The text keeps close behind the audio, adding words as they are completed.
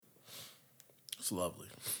It's lovely.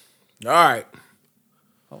 All right.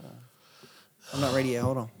 Hold on. I'm not ready yet.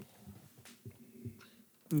 Hold on.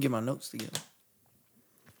 Let me get my notes together.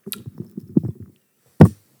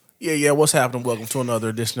 Yeah. What's happening? Welcome to another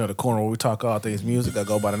edition of The Corner where we talk all things music. I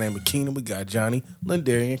go by the name of Keenan. We got Johnny,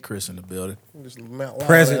 Lindarian, and Chris in the building. This loud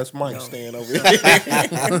Present. ass mic stand over here.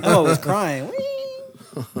 I was crying.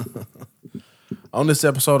 On this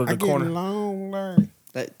episode of I The get Corner. longer.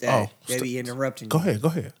 That Oh, they be interrupting. Go you.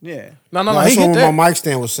 ahead. Yeah. No, No, he that's hit when that. my mic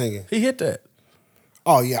stand was singing. He hit that.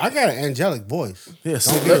 Oh yeah, I got an angelic voice. Yes.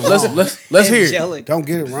 Don't get it wrong. Let's hear it. Angelic. Don't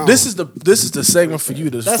get it wrong. This is the segment for you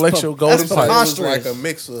to That's flex pu- your golden that's pipe. preposterous. It's like a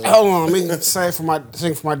mix of Hold on, let me sing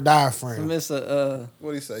for my diaphragm. Miss what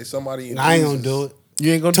do you say? Somebody. In I ain't gonna Jesus. do it.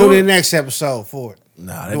 You ain't gonna Tune do in it? next episode for it.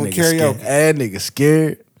 Nah, that Doing nigga scared. karaoke. That nigga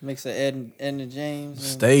scared. mix of Ed and James. And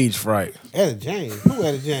Stage fright. Etta James. Who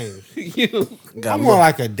Etta James? you. Got I'm more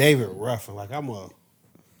like a David Ruffin. Like I'm a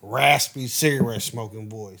raspy cigarette smoking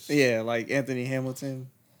voice. Yeah, like Anthony Hamilton.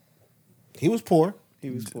 He was poor. He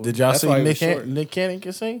was poor. Did y'all That's see why he was short. Nick Cannon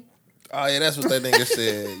can sing? Oh yeah, that's what that nigga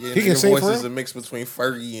said. Yeah, He can your sing voice for is real? a mix between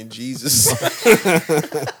Fergie and Jesus.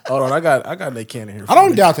 Hold on, I got Nick Cannon here. I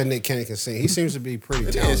don't doubt that Nick Cannon can sing. He seems to be pretty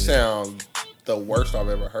It didn't talented. sound the worst I've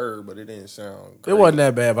ever heard, but it didn't sound great. It wasn't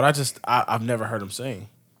that bad, but I've never heard him sing,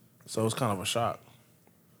 so it's kind of a shock.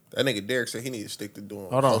 That nigga Derek said he need to stick to doing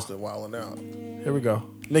Hold on. close to wilding out. Here we go.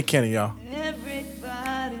 Nick Cannon, y'all.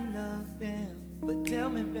 Everybody loves him, but tell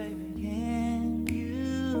me, baby, can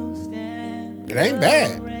you stand? It ain't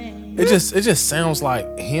bad. It just sounds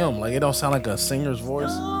like him. Like it don't sound like a singer's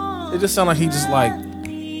voice. It just sounds like he just like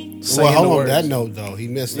saying Well, hold the on words. that note though. He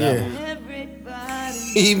missed that Yeah. one. Everybody,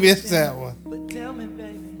 He missed that one. but tell me,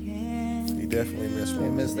 baby, can He definitely missed I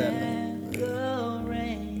one. missed that. the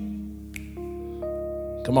rain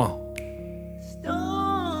Come on.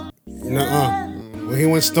 storm? Nuh-uh. When he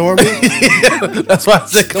went stormy, That's why I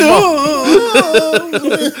said come on.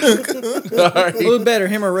 All right. Who was better,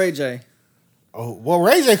 him or Ray J? oh, well,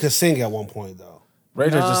 Ray J could sing at one point though. Ray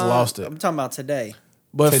J just lost it. I'm talking about today.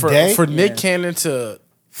 But Today? for Nick Yeah. Cannon to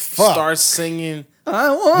Fuck. start singing I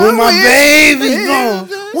want When my baby's gone.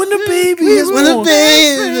 when the baby is When the born.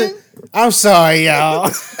 baby. I'm sorry, y'all.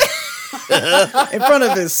 in front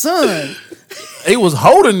of his son. He was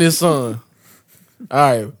holding his son. All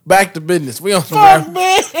right, back to business. We on some rap.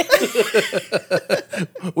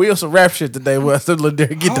 We on some rap shit today. Where after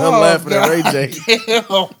Ladarian get done laughing at Ray J.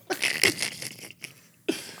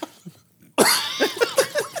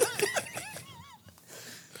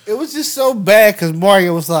 It was just so bad because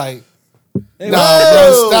Mario was like, "No,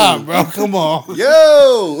 bro, stop, bro. Come on,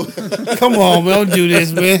 Yo, come on, man. Don't do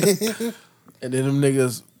this, man." And then them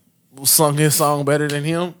niggas sung his song better than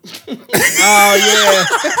him. Oh yeah,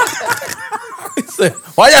 He said,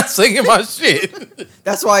 "Why y'all singing my shit?"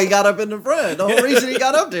 that's why he got up in the front. The whole reason he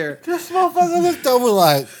got up there. This motherfucker looked over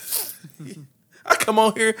like I come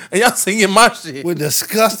on here and y'all singing my shit. with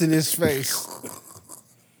disgust in his face.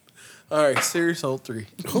 All right, Serious Hole 3.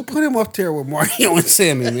 Who put him up there with Mario and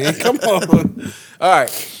Sammy, man? Come on. All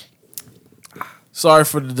right. Sorry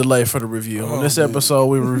for the delay for the review. On this episode,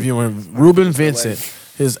 we were reviewing Ruben Vincent,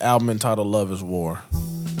 his album entitled Love is War.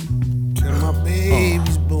 Kill my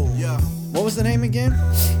baby's boom. What was the name again?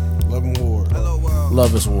 Love and war.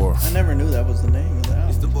 Love is War. I never knew that was the name of the album.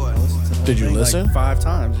 I listened to that Did you thing listen? Like 5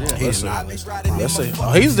 times, yeah. He's not listening. Let's see.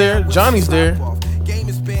 Oh, he's there. Johnny's there.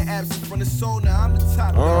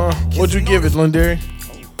 What'd you give it, Lindari?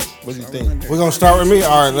 what do you think? We're gonna start with me.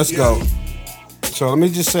 All right, let's go. So let me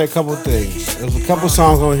just say a couple of things. There's a couple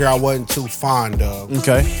songs on here I wasn't too fond of.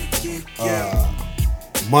 Okay.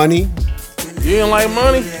 Money. You didn't like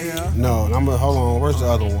Money? No, and I'm gonna hold on. Where's the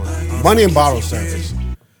other one? Money and Bottle Service.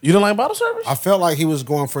 You didn't like Bottle Service? I felt like he was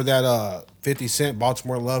going for that 50 Cent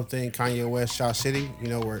Baltimore Love thing, Kanye West, Shot City. You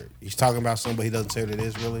know, where he's talking about something, but he doesn't say what it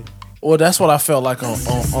is really. Well, that's what I felt like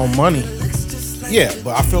on Money. Yeah,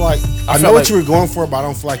 but I feel like I felt know what like- you were going for, but I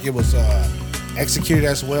don't feel like it was executed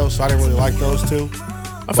as well. So I didn't really like those two.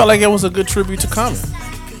 I felt like it was a good tribute to Common.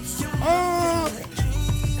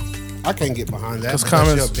 I can't get behind that. Because but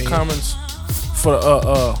that's your opinion. Commons for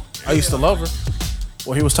I Used to Love Her.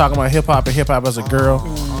 Where he was talking about hip hop and hip hop as a girl.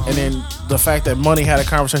 And then the fact that Money had a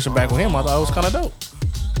conversation back with him, I thought it was kind of dope.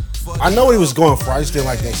 I know what he was going for. I just didn't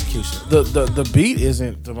like the execution. The beat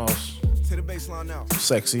isn't the most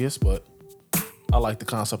sexiest, but I like the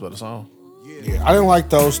concept of the song. Yeah, I didn't like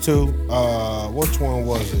those two. Which one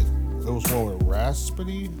was it? There was one with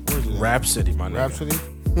Rhapsody. Where is it? Rhapsody, my nigga. Rhapsody.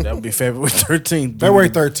 That would be February 13th. February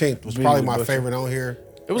 13th was Beat probably the my Butcher. favorite on here.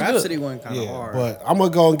 It was Rhapsody good. went kind of Yeah, hard. but I'm gonna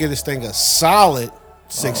go and give this thing a solid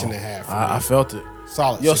 6.5. I felt it.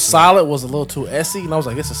 Solid. Your 6.5. solid was a little too essy, and I was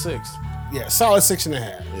like, it's a 6. Yeah, solid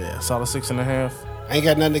 6.5. Yeah, solid 6.5. I ain't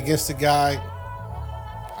got nothing against the guy.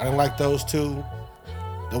 I didn't like those two.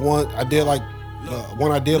 The one I did like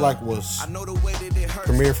was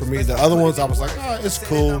Premiere for me. The other ones I was like, oh, it's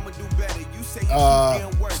cool.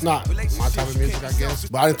 It's not my type of music, I guess.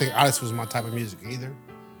 But I didn't think Odyssey was my type of music either.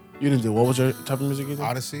 You didn't do what was your type of music either?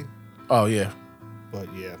 Odyssey. Oh yeah, But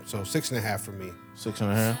yeah, so 6.5 for me.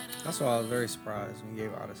 6.5. That's why I was very surprised when you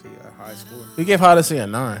gave Odyssey a high score. We gave Odyssey a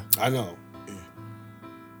 9. I know.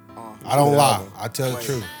 I don't lie. I tell the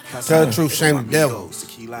truth. Tell the truth, shame the devil.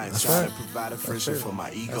 That's right.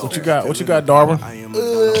 What you got? What you got, Darwin?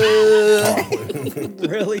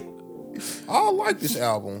 Really? I like this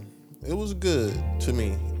album. It was good to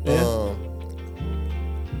me. Yeah.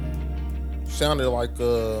 Sounded like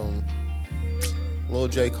Lil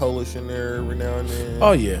J. Cole-ish in there every now and then.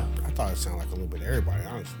 Oh yeah. I thought it sounded like a little bit of everybody,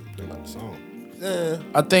 honestly, depending on the song. Yeah.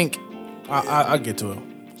 I think I get to it.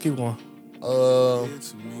 Keep going.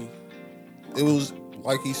 It was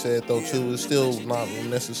like he said though too. It's still not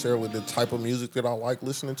necessarily the type of music that I like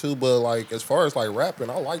listening to, but like as far as like rapping,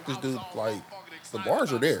 I like this dude. Like the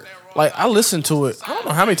bars are there. Like I listened to it. I don't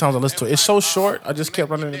know how many times I listened to it. It's so short. I just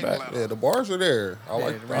kept running it back. Yeah, the bars are there. I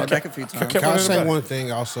like. Ran it back a few times. kept Can I running it say back. one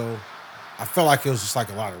thing also? I felt like it was just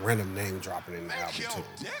like a lot of random name dropping in the album too.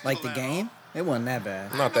 Like the game? It wasn't that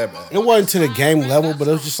bad. Not that bad. It wasn't to the game level, but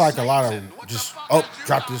it was just like a lot of just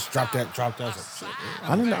drop this, drop that, drop that. I was like,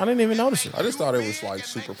 shit, man. I didn't even notice it. I just thought it was like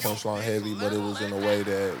super punchline heavy, but it was in a way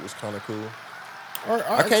that was kind of cool. Or,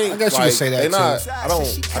 I can't. I guess you like, could say that they too. not. I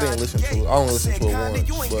didn't listen to it. I only listened to it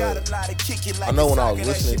once, but I know when I was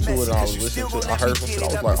listening to it, and I was listening to it, I heard some shit. I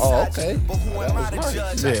was like, oh, okay, that was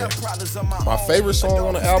nice. Yeah. My favorite song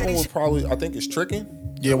on the album was probably, I think it's "Trickin'."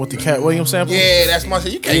 Yeah, with the Cat Williams sample. Yeah, that's my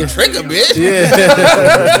shit. You can't trick a bitch. Yeah.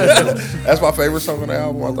 That's my favorite song on the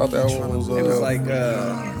album. I thought that one was. It was like,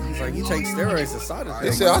 he's like, you take steroids as side effect.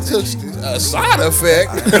 They said I took a side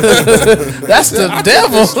effect. That's the I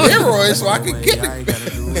devil. took steroids so I could get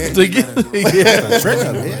the.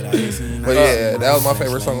 But yeah, that was my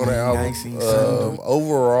favorite song on the album.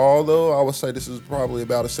 Overall, though, I would say this is probably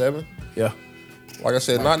about a 7. Yeah. Like I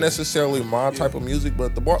said, not necessarily my type of music,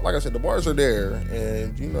 but the bar, like I said, the bars are there,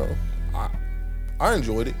 and you know, I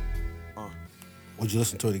enjoyed it. Would you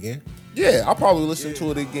listen to it again? Yeah, I'll probably listen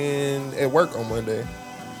to it again at work on Monday,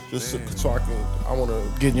 just so I want to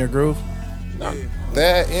Get in your groove.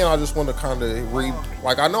 that, and I just want to kind of read.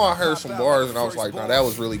 Like I know I heard some bars, and I was like, "Nah, that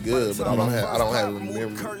was really good," but I don't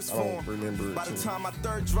remember it to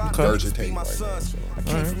regurgitate like that. So.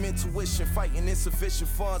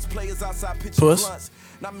 Puss.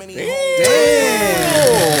 Damn.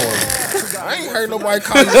 I ain't heard nobody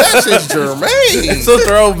call you that since Jermaine. It's a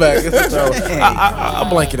throwback. It's a throwback. I'll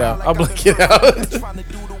blank it out. I'll blank it out.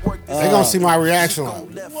 They gonna see my reaction.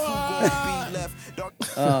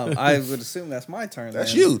 I would assume that's my turn.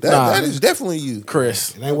 That's then. you. That is definitely you.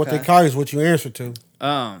 Chris. It ain't what they call you, it's what you answer to.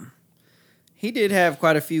 He did have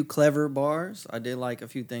quite a few clever bars. I did like a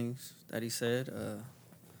few things that he said.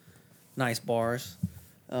 Nice bars.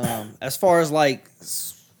 As far as like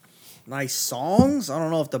nice songs, I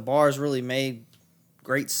don't know if the bars really made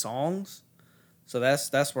great songs. So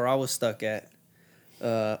that's where I was stuck at.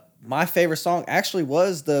 My favorite song actually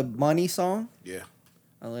was the Money song. Yeah.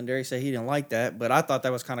 Lindari said he didn't like that, but I thought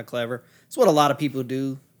that was kind of clever. It's what a lot of people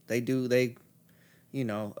do. They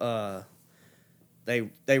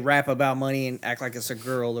rap about money and act like it's a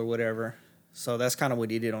girl or whatever. So that's kind of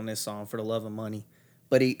what he did on this song, For the Love of Money.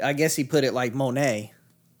 But I guess he put it like Monet.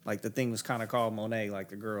 Like the thing was kind of called Monet, like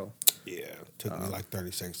the girl. Yeah, took me like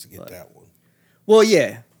 30 seconds to get that one. Well,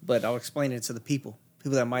 yeah, but I'll explain it to the people.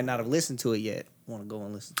 People that might not have listened to it yet want to go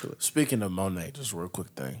and listen to it. Speaking of Monet, just a real quick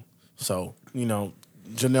thing. So,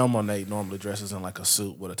 Janelle Monáe normally dresses in like a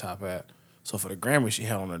suit with a top hat. So for the Grammy, she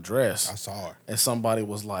had on a dress. I saw her. And somebody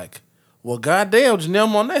was like, well, goddamn, Janelle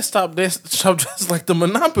Monáe stopped dressing like the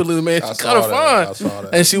Monopoly man. She's kind of fine. I saw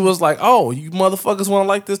that. And she was like, oh, you motherfuckers want to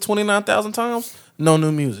like this 29,000 times? No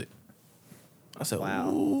new music. I said, Wow.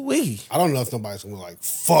 ooh-wee. I don't know if nobody's gonna be like,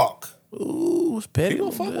 fuck. Ooh, it's petty.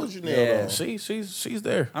 People fuck with Janelle Yeah. though. She's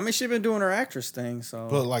there. I mean, she's been doing her actress thing, so.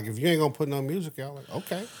 But like, if you ain't gonna put no music out, like,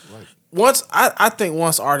 okay. Like, I think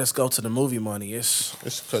once artists go to the movie money, it's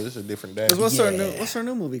It's because it's a different day. 'Cause what's her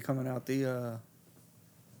new movie coming out?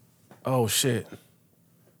 oh shit.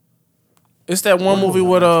 It's that one movie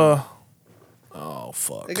with oh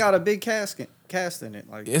fuck. They got a big cast in it.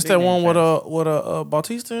 Like It's big that name one cast. with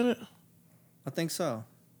Bautista in it. I think so.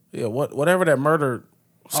 Yeah, whatever that murder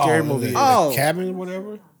scary movie is. Oh. Cabin,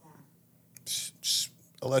 whatever.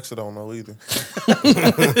 Alexa don't know either.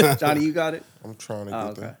 Johnny, you got it? I'm trying to Oh,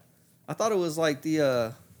 get okay. there. I thought it was like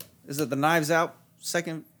it's Is it the Knives Out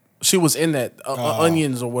second? She was in that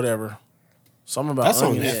Onions or whatever. Something about That's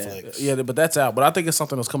on onions. Netflix. Yeah, but that's out. But I think it's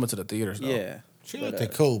something that's coming to the theaters. Though. Yeah. She looked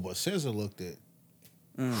at cool, but SZA looked at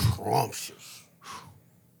scrumptious.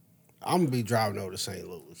 I'm gonna be driving over to St.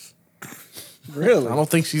 Louis. Really? I don't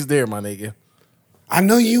think she's there, my nigga. I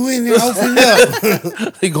know you in there. Open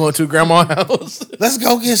up. He going to grandma's house. Let's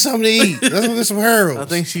go get something to eat. Let's go get some herbs. I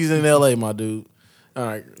think she's in L.A., my dude. All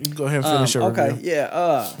right, you can go ahead and finish your Okay, review.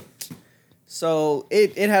 yeah. So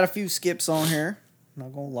it had a few skips on here.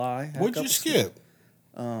 Not gonna lie. Had a What'd you couple skip?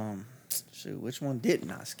 Shoot, which one didn't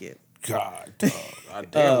I skip? God, dog. God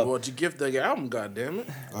damn, what'd you give the album? God damn it.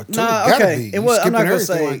 Nah, okay. It was. I'm not gonna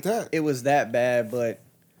say like that. it was that bad, but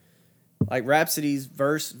like Rhapsody's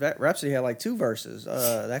verse, Rhapsody had like 2 verses.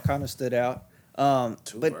 That kind of stood out.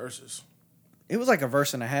 Two But verses. it was like a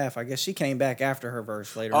verse and a half. I guess she came back after her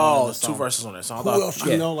verse later. on in Oh, the it's 2 song. verses on that song. I Who thought- else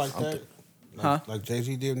you know like that? Huh? Like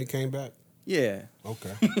Jay-Z did when he came back? Yeah,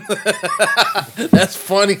 Okay. That's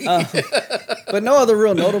funny. but no other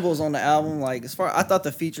real notables on the album. Like I thought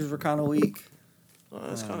the features were kind of weak.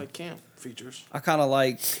 That's kind of camp features. I kind of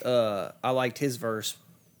liked. I liked his verse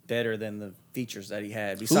better than the features that he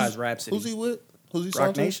had. Besides Rhapsody, Who's he with? Who's he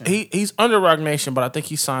Rock signed to? Nation. He's under Rock Nation, but I think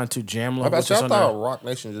he signed to Jamla, I bet which you, is I under, thought Rock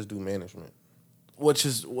Nation just do management. which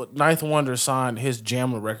is what Ninth Wonder signed his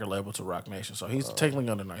Jamla record label to Rock Nation, so he's technically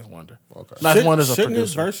under Ninth Wonder. Okay. Ninth Wonder's a Shouldn't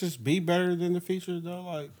his producer. verses be better than the features though?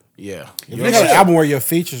 Like, Yeah, if you had an album where your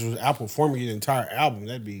features was outperforming your entire album,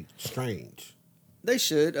 that'd be strange. They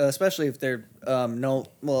should, especially if they're no.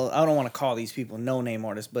 Well, I don't want to call these people no name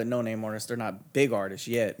artists, but no name artists. They're not big artists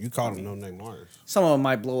yet. You call them no-name artists. Some of them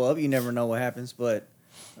might blow up. You never know what happens, but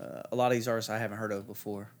a lot of these artists I haven't heard of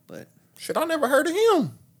before. But Shit, I never heard of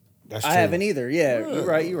him. That's I true. haven't either. Yeah, you're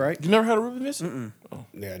right. You're right. you never heard of Ruben Vincent?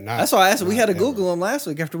 Yeah, not, That's why I asked. We had to not Google ever. him last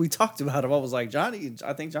week after we talked about him. I was like, Johnny.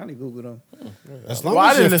 I think Johnny Googled him. As long Well,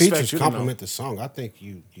 I as your didn't expect features you to know. complement the song, I think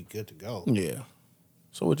you good to go. Yeah.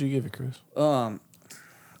 So what'd you give it, Chris?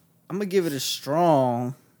 I'm gonna give it a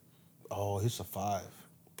strong. Oh, it's a 5.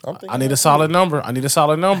 I need a solid number. I need a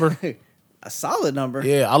solid number. A solid number.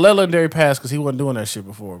 Yeah, I let Legendary pass because he wasn't doing that shit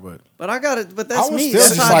before, but But I got it. But I that's was me. still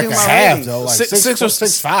That's just how I like do a my half ratings. though, like six or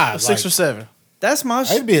 6.5, six or 7. That's my.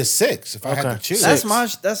 It'd be a 6 if I had Okay. to choose. That's my.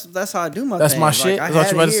 That's how I do my. That's thing. my Like, shit. I Is what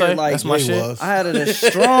had you about it to here, say? like, That's my Yeah, he shit. was. I had it as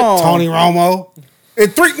strong. Tony Romo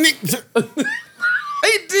and 3 niggas.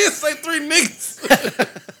 He did say 3 niggas.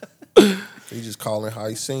 He just calling how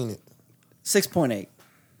he seen it. 6.8.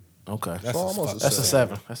 Okay, That's almost a that's a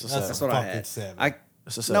 7. That's a 7. That's what I fucking had. 7.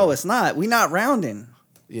 That's a 7. No, it's not. We not rounding.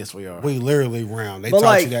 Yes, we are. We literally round. They But taught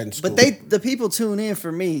like, you that in school. but the people tune in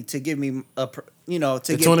for me to give me a, to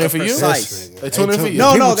give tune a in for you? precise. They tune in for you.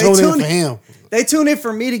 No, People no, they tune in tune for him. They tune in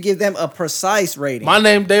for me to give them a precise rating. My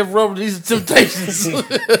name Dave Rubber. These are Temptations.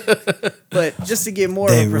 But just to get more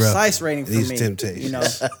of a Dave precise Ruffin, rating for these me, Temptations. you know,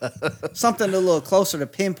 something a little closer to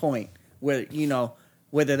pinpoint where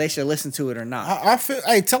whether they should listen to it or not. I feel.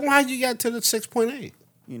 Hey, tell them how you got to the 6.8.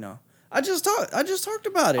 You know, I just talked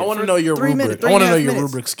about it. I want to for know your 3 rubric. minutes, I want to know 3.5 your minutes.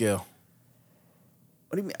 rubric scale.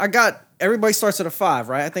 What do you mean? I got everybody starts at a 5,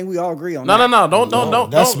 right? I think we all agree on No, that. no, no. Don't.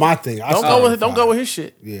 That's don't, my thing. I Don't started go with. at Don't go 5. with his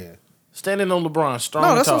shit. Yeah. Standing on LeBron, strong No,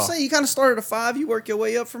 and that's tall. what I'm saying. You kind of started at a 5, you work your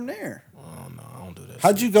way up from there. Oh no, I don't do that.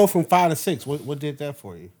 How'd you go from 5 to 6? What did that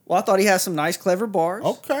for you? Well, I thought he had some nice, clever bars.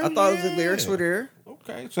 Okay, I thought the yeah. lyrics were there.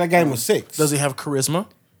 Okay, so that gave him a 6. Does he have charisma?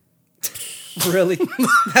 Really?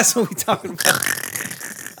 That's what we talking about.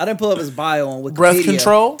 I didn't pull up his bio on Wikipedia Breath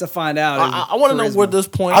control? to find out. I want to know where this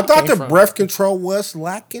point. I thought came the from. breath control was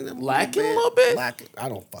lacking a little Lacking a bit. little bit? Lacking. I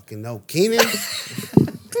don't fucking know. Keenan.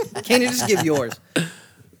 Can you just give yours?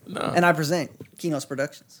 No. And I present Keynotes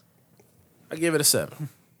Productions. I give it a 7.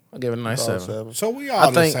 I give it a nice 7. So we all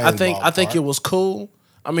I think. the I same think. I think ballpark. it was cool.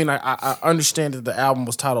 I mean, I understand that the album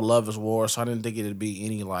was titled "Love Is War," so I didn't think it'd be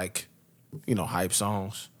any like, hype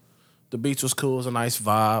songs. The beats was cool. It was a nice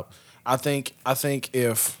vibe. I think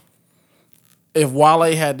if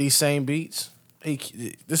Wale had these same beats,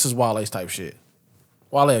 this is Wale's type shit.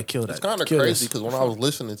 Wale had killed that. It's kind of killed crazy this. because when I was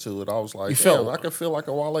listening to it, I was like, You felt- damn, I could feel like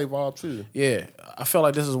a Wale vibe too. Yeah, I feel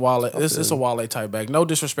like this is Wale. This is a Wale type bag. No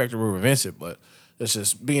disrespect to Ruben Vincent, but it's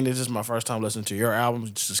just being this is my first time listening to your album.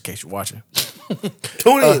 Just in case you're watching.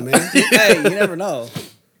 Tune in, man. Hey, you never know.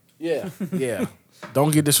 Yeah, yeah.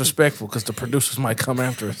 Don't get disrespectful because the producers might come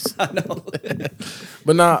after us. I know.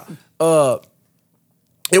 But nah,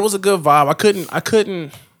 it was a good vibe.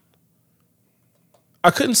 I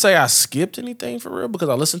couldn't say I skipped anything for real because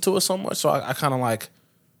I listened to it so much. So I kind of like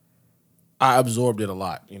I absorbed it a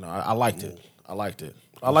lot. I liked it. I liked it.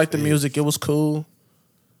 I liked the music. It was cool.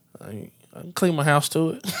 I can clean my house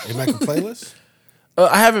to it. You make a playlist?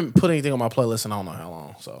 I haven't put anything on my playlist in I don't know how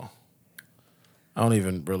long, so I don't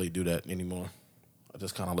even really do that anymore. I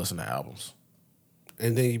just kind of listen to albums.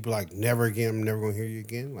 And then you'd be like, never again, I'm never going to hear you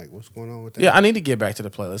again? Like, what's going on with that? Yeah, I need to get back to the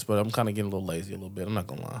playlist, but I'm kind of getting a little lazy a little bit. I'm not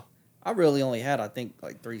going to lie. I really only had, I think,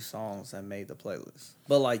 like 3 songs that made the playlist.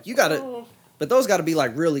 But like you gotta, but those got to be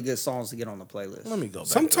like really good songs to get on the playlist. Let me go back.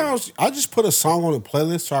 Sometimes I just put a song on the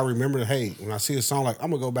playlist so I remember, hey, when I see a song, like, I'm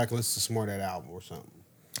going to go back and listen to some more of that album or something.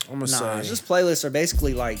 I'm going to Nah, say. just playlists are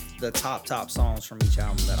basically like the top songs from each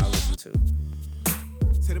album that I listen to.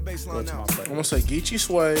 To the Go baseline to my now. I'm playlist. going to say Geechee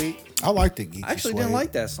Suede. I like the Geeky I actually Suede. didn't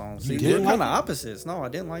like that song. See, didn't we're like kind of it? opposites. No, I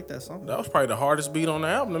didn't like that song. That was probably the hardest beat on the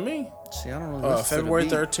album to me. See, I don't really listen February to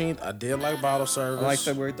the beat. 13th, I did like Bottle Service. I like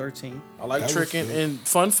February 13th. I like That was Trickin'. good. And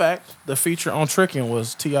fun fact, the feature on Trickin'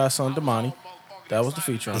 was T.I.'s son, Damani. That was the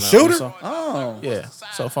feature on The that shooter? one, so- Oh, yeah,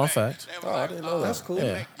 so fun fact. Oh, I didn't know that. that's cool.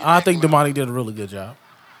 Yeah, I think Damani did a really good job.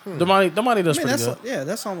 Damani does I mean, pretty that's good. yeah,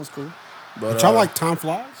 that song was cool. But But y'all like Time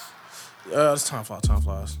Flies? it's Time Flies. To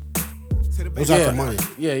the What's baseline. out the money?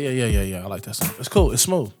 Yeah. I like that song. It's cool. It's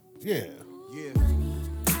smooth. Yeah.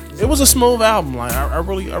 It was a smooth album. Like I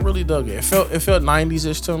really dug it. It felt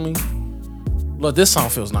 90s-ish to me. Look, this song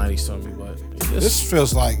feels 90s to me, but This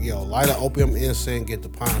feels like, yo, light an opium incense, get the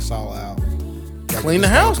pine sol out. Gotta Clean get the this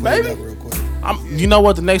house, thing cleaned baby. up real quick. you know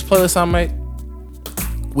what? The next playlist I make,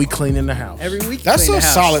 we clean in the house. Every week, That's clean a the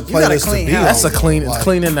house. solid You gotta playlist to clean be house. That's a on, clean. like, It's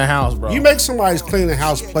clean in the house, bro. You make somebody's clean the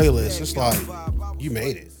house playlist, it's like, you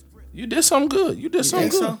made it. You did something good. You did something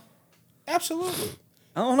think good. so? Absolutely.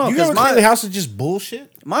 I don't know You because ever clean the my house is just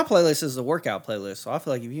bullshit? playlist is the workout playlist. So I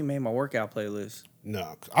feel like if you made my workout playlist,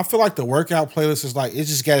 No. I feel like the workout playlist is like, it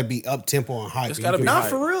just got to be up tempo and hype. It's gotta You be can- not hype.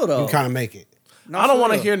 for real You though. kind of make it. Not I don't for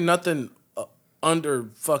want to real. hear nothing under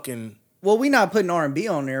fucking. Well, we not putting R&B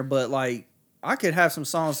on there, but like I could have some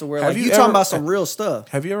songs to where Have like you you talking ever- about some real stuff.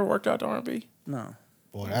 Have you ever worked out to R&B? No,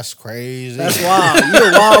 Boy, that's crazy. that's wild. You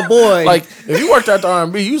a wild boy. Like if you worked out to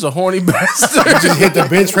R&B, you was a horny bastard. Just hit the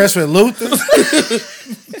bench press with Luther.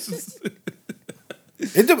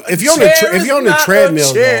 If you're on the Chair if you're on is the not a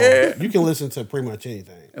treadmill, chair. though, you can listen to pretty much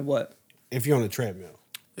anything. And what? If you're on the treadmill,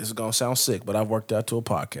 It's gonna sound sick, but I've worked out to a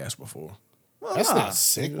podcast before. Well, that's nah. not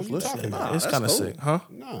sick. What are you talking about? It's that's kind of cool. sick, huh?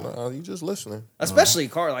 No, You just listening. Especially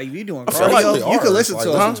car. Like if you doing feel like cardio, They you are. could listen Like,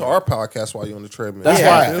 to listen us. to our podcast while you're on the treadmill. That's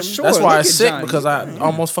Yeah, why. for sure. That's why Look it's at sick Johnny. because I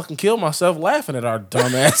almost fucking killed myself laughing at our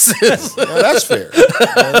dumb asses. Yeah, that's fair.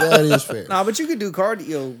 That is fair. Nah, but you could do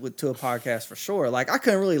cardio to a podcast for sure. Like I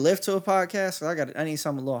couldn't really lift to a podcast. So I need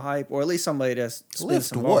something a little hype, or at least somebody that's spins Lift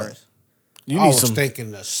some to what? bars. You I need was some.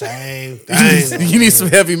 thinking the same thing. You need some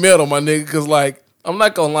heavy metal, my nigga. Because like I'm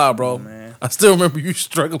not gonna lie, bro. man. I still remember you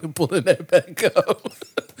struggling pulling that back up,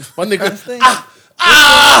 my nigga.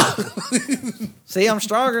 See, I'm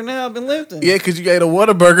stronger now. I've been lifting. Yeah, because you ate a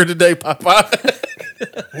Whataburger today, Popeye.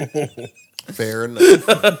 Fair enough.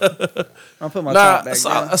 I'll put my Nah, top back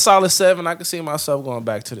down. a solid 7. I can see myself going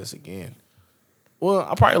back to this again. Well,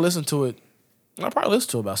 I probably listened to it. I probably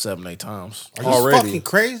listened to it about 7-8 times. Are you Already. fucking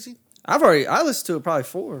crazy? I listened to it probably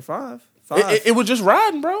 4 or 5. It was just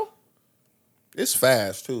riding, bro. It's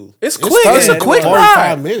fast too. It's quick. It's a fast. quick 45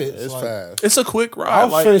 ride. minutes. It's like, fast. It's a quick I ride.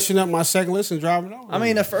 was Like, finishing up my second listen driving over. I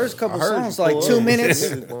mean, the first couple I heard songs you like pull 2 up. minutes.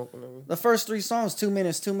 Yeah. The first 3 songs 2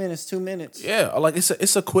 minutes, 2 minutes, 2 minutes. yeah, like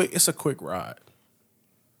it's a quick ride.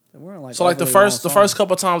 They weren't like So like the overly long first songs.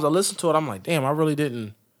 couple times I listened to it, I'm like, damn, I really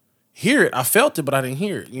didn't hear it. I felt it, but I didn't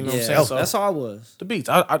hear it. You know what I'm Yeah, saying? So that's how I was. the beats.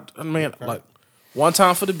 I man, like one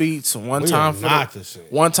time for the beats, one We time are for not the, the same.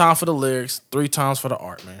 one time for the lyrics, 3 times for the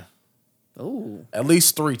art, man. Ooh, At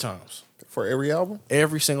least 3 times. For every album,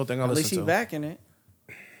 Every single thing I at least listen he to. backing it.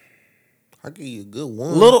 I give you a good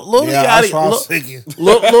one. Little Yeah, that's Yachty, what I was thinking.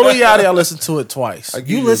 Little Yachty, I listened to it twice. I give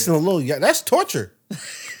You listen to Lil Yachty. That's torture.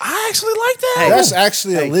 I actually like that. Hey, That's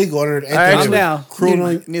actually illegal under the I actually- Calm down.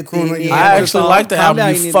 Crooning, You- crooning, you- I actually like the Calm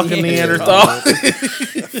album, down, you you fucking Neanderthal.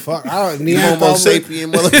 Neanderthal. Fuck, I don't Homo Neanderthal.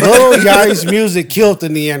 sapien motherfucker. Lil Yachty's music killed the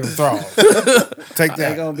Neanderthal. Take They're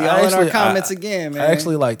that. gonna be I all in our actually- comments again, man. I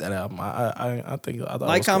actually like that album. I think I thought it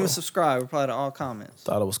like, was comment, cool. subscribe. Reply to all comments.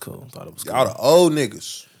 Thought it was cool. Y'all the old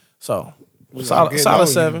niggas. So Getting solid old,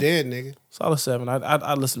 you 7. dead nigga. Solid 7.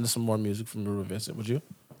 I listen to some more music from Ruben Vincent. Would you?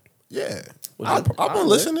 Yeah. Would I'm you? gonna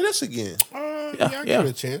listen to this again. Yeah, I yeah. give it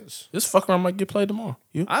a chance. This fuck around might get played tomorrow.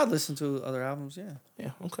 You? I listen to other albums. Yeah,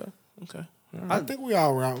 Yeah. Okay. I think we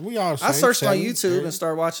all around. We all. I same, searched on 7, YouTube 8. and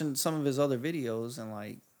started watching some of his other videos, and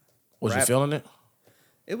like Was you Rap. feeling it?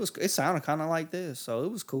 it sounded kind of like this, so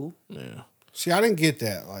it was cool. Yeah. See, I didn't get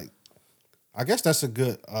that. Like, I guess that's a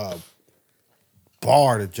good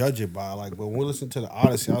bar to judge it by. Like, when we listened to the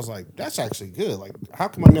Odyssey, I was like, that's actually good. Like, how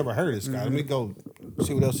come I never heard of this guy? Let me go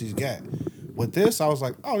see what else he's got. with this, I was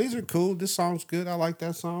like, oh, these are cool. This song's good. I like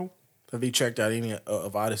that song. Have you checked out any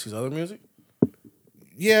of Odyssey's other music?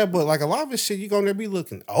 Yeah, but like a lot of his shit, you gonna be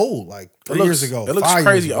looking old, like It 3 looks, years ago. It looks 5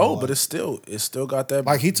 crazy years ago, old, like, but it's still got that.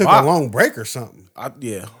 like he took vibe. a long break or something.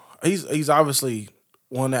 Yeah, he's obviously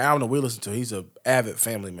one of the album that we listen to. He's a avid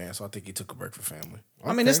family man, so I think he took a break for family.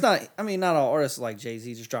 I mean, it's not. I mean, not all artists like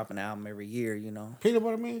Jay-Z just drop an album every year. You know. Peanut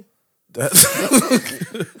butter man. That's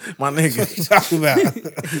my nigga. Talking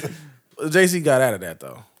about Jay-Z got out of that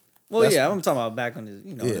though, Well, That's- yeah, I'm talking about back on his,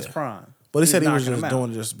 his Yeah. prime. but he said he was knocking just them out.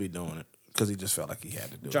 doing it just to be doing it because he just felt like he had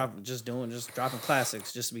to do it. just dropping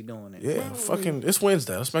classics, just to be doing it. Yeah, fucking. It's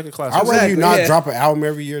Wednesday. Let's make it classic. I'd rather you Exactly, not yeah. drop an album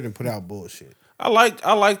every year than put out bullshit. I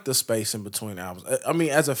like the space in between albums. I mean,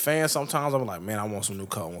 as a fan, sometimes I'm like, man, I want some new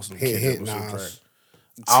cut, I want some new Hit Kendrick, I want some Nas.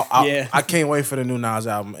 Drake. Yeah. I can't wait for the new Nas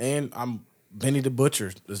album, and I'm Benny the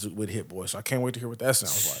Butcher is with Hit Boy, so I can't wait to hear what that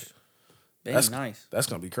sounds like. Very nice. That's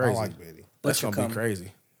gonna be I crazy. like Betty. That's Butcher gonna coming. be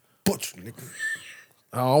crazy. Butch, nigga.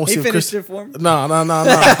 I don't He see if finished Chris- it for me. No.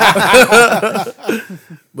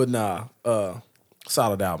 But nah,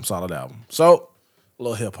 solid album. So, a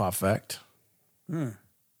little hip hop fact.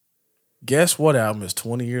 Guess what album is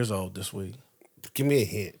 20 years old this week? Give me a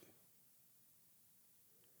hint.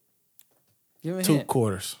 Give me a 2 hint.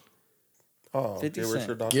 quarters. Oh, 50 Get Cent. Rich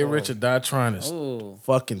or Die Get Trying. Rich or Die Trying is Oh,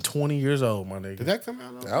 fucking 20 years old, my Did nigga. that come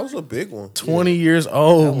out? That was a big one. 20 years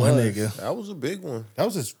old, my was. nigga. That was a big one. That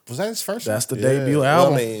was his. Was that his first? That's the Yeah. debut Well, I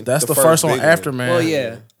album. mean, That's the the first first on big one. Aftermath. well,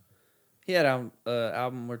 yeah. He had an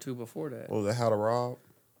album or two before that. What was it? How to Rob?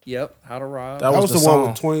 Yep, How to Rob. That That was was the the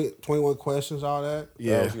one song. with 21 questions, all that. That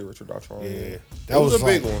Yeah. was Get Rich or Die Trying. Yeah. That was a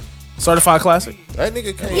big like- one. Certified classic? That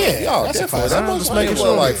nigga came. Yeah, y'all, that's a definitely. classic. That I'm was just like, making what,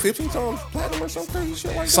 sure. like 15 times platinum or some crazy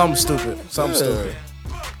shit like Something that. stupid. Something stupid.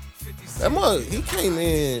 That mug, he came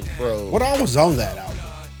in, bro. What all was on that album?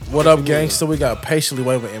 What up, gangsta? We got Patiently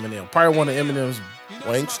Waiting with Eminem. Probably one of Eminem's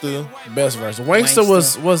Wankster. best verses. Wankster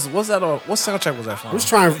was that on what soundtrack was that from? I'm just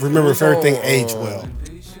trying to remember if everything aged well.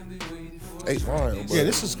 8 Mile, bro. Yeah,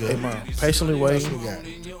 this is good. Patiently What Waiting. we got?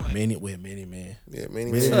 Many with Many Man. Yeah,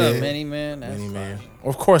 many Many man. What's up, Man. Many Man? That's Many fine. Man.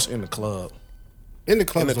 Of course, In the Club. In the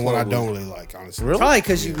Club In the is the one I Club don't really like, honestly. Really? Probably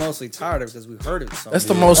because you mostly tired of it because we heard it so That's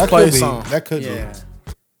the much. most That played could be. song. That could Yeah,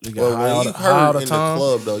 You got But High when All you the- High All heard the in the Time.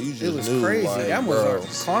 club, though, you just it was knew, crazy. like, That was bro. our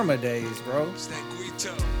karma days, bro.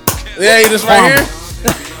 Yeah, you just right here.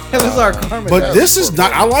 It was our karma be. days. But this is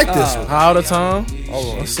not. I like this one. High All the Time.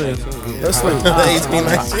 Let's see. Let's see. 18,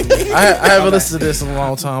 19. I haven't listened to this in a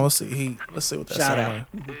long time. Let's see. Let's see what that Shout sound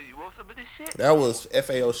out. like. That was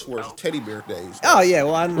FAO Schwartz Teddy Bear days. Oh yeah,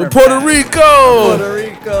 well I remember Puerto that. Rico. Puerto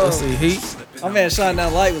Rico. Let's see. Heat. My man Shine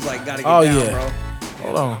That Light was like, gotta get Oh, down, yeah. bro.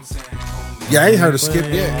 Hold on. Yeah, I ain't heard of Skip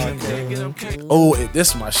yet. Oh, this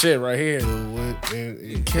is my shit right here.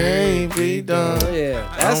 Can't Can't be done. Oh,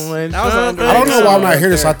 yeah, that was I an I underrated don't know why song when I right hear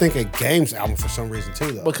this, there. I think a Games album for some reason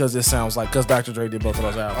too, though. Because it sounds like Dr. Dre did both of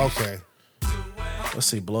those albums. Okay. Let's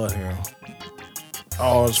see, Blood Hero.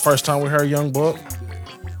 Oh, it's the first time we heard Young Buck.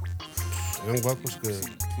 Young Buck was good.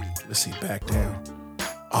 Let's see, Back Down.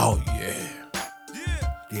 Oh yeah,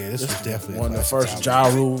 Yeah, this was definitely one of the classic first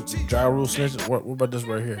album. Ja Rule snitches. What about this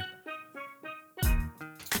right here?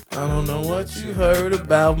 I don't know what you heard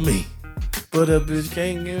about me, but a bitch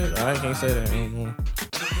can't get it. I can't say that anymore.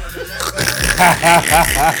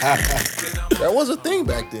 That was a thing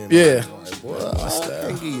back then. Yeah. Like, boy, I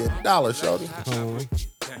can give you $1, shorty.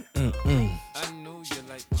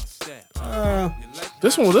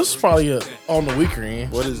 This is probably on the weaker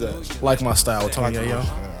end. What is that? Like My Style with Tony Yayo.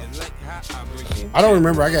 I don't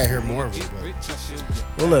remember. I gotta hear more of it, but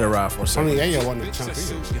We'll let it ride for a Tony second. Yayo wasn't a chump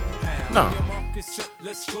either. No.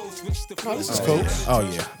 No, this is cool. Oh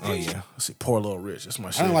yeah. Let's see, Poor Little Rich. That's my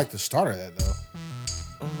shit. I didn't like the start of that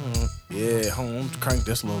though. Yeah, hold on. Crank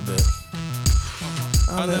this a little bit.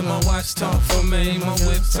 I let my watch talk for me, my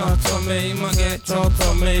whip talk for me, my gat talk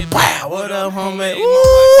for me. Wow, what up, homie?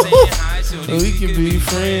 We can be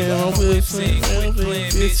friends.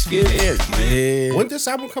 Yeah. When did this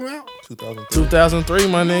album come out? 2003. 2003,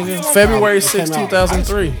 my nigga. February It came 6, out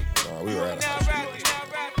 2003. Nah, we were out of high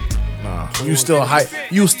school. Nah, you still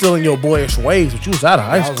you still in your boyish ways, but you was out of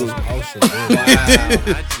high I was school.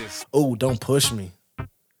 shit. Oh, don't push me.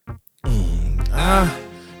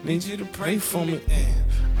 Need you to pray for me.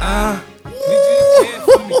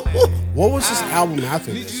 What was this album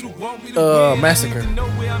after this one? Massacre.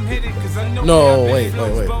 No, wait.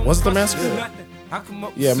 Was it the Massacre?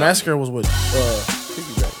 Yeah, Massacre was with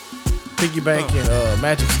Piggy Bank and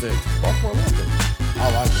Magic Stick.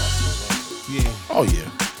 I like that. Yeah. Oh yeah.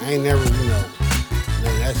 I ain't never, none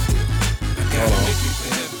of that shit.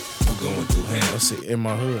 Let's see, In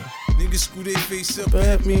My Hood. Niggas screw their face up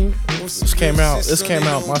But me. This came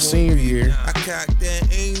out my senior year. I cocked that,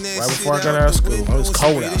 ain't that Right shit before I got out of school. It was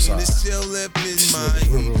cold outside.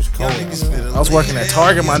 It was cold outside. I was working at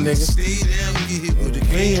Target, my nigga.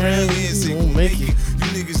 Won't make it.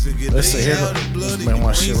 Let's see here. Let's make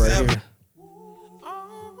my shit right here.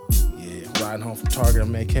 Yeah, riding home from Target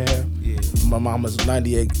on Metcalf. Yeah. My mama's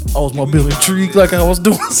 98 Oldsmobile Intrigue like I was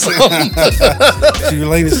doing something. So you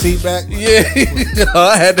lay the seat back? Yeah.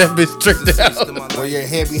 I had that bitch tricked out. Or your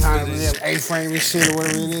head behind the A-frame and shit or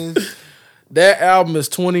whatever it is. That album is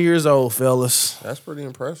 20 years old, fellas. That's pretty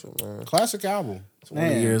impressive, man. Classic album. 20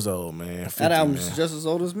 Man. years old, man. 50, That album's man. just as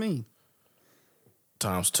old as me.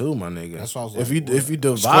 Times two, my nigga. That's what I was if like, you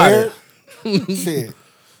divide Squared? it. Shit.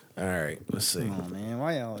 All right, let's see. Oh man,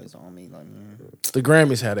 why y'all always on me like man? The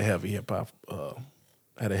Grammys had a heavy hip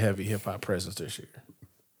hop presence this year.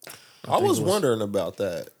 I was wondering about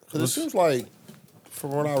that because it seems like,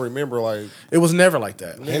 from what I remember, like It was never like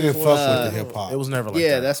that. They didn't fuck with the hip hop. It was never like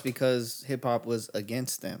Yeah, that. that's because hip hop was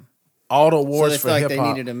against them. All the So awards they for felt like hip they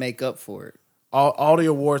hop. needed to make up for it. All the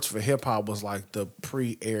awards for hip hop was like the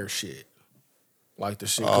pre-air shit, like the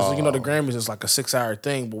shit. Because the Grammys is like a 6-hour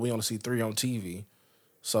thing, but we only see 3 on TV.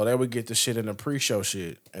 So they would get the shit in the pre-show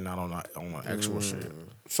shit and not on the actual shit.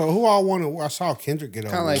 So who all won? I saw Kendrick get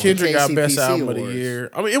over. Kinda like Kendrick got best KCPC album of the awards.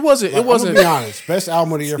 year. I mean, it wasn't. I'm gonna be honest. Best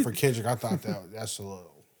album of the year for Kendrick. I thought that's a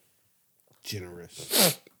little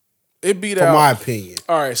generous, It beat for out. my opinion.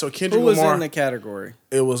 All right, so Kendrick Who was Lamar. in the category?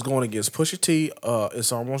 It was going against Pusha T.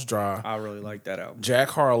 It's Almost Dry. I really like that album. Jack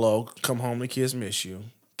Harlow. Come Home, the Kids Miss You.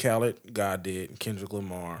 Khaled, God Did. And Kendrick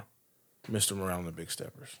Lamar. Mr. Morale and the Big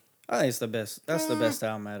Steppers. I think it's the best. That's the best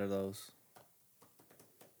album out of those.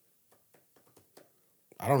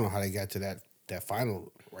 I don't know how they got to that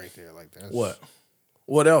final right there like that. What?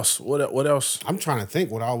 What else? What else? I'm trying to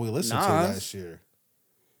think what all we listened to Nas. last year.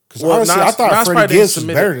 Because Well, honestly, I Nas thought probably Freddie didn't Gibbs was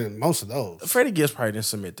submit better than most of those. Freddie Gibbs probably didn't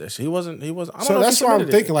submit that shit. He wasn't. I don't So know if that's he what I'm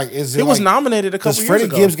submitted thinking. it. Like, is it He was like, nominated a couple does years Freddie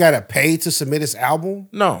ago. Gibbs got to pay to submit his album?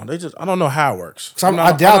 No, they just. I don't know how it works. Because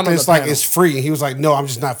I doubt that it's like it's free. And he was like, no, I'm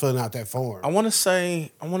just not filling out that form. I want to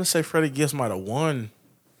say Freddie Gibbs might have won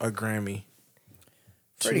a Grammy.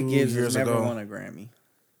 Freddie 2 Gibbs years has never ago. won a Grammy.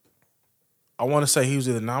 I want to say he was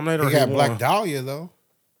either nominated or He got won. Black Dahlia though.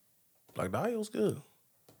 Black Dahlia was good.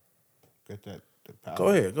 Get that. The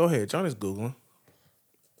power. Go ahead. Johnny's googling.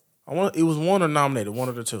 It was one or nominated, one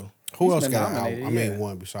of the two. Who He's else been got an nominated, album? I mean, yeah.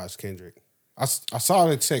 one besides Kendrick. I saw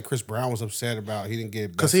it say Chris Brown was upset about he didn't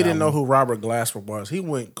get Because he didn't know who Robert Glasper was. He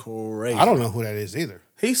went crazy. I don't know who that is either.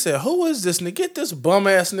 He said, "Who is this nigga? Get this bum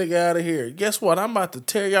ass nigga out of here." Guess what? I'm about to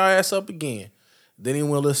tear y'all ass up again. Then he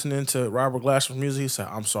went listening to Robert Glasper's music. He said,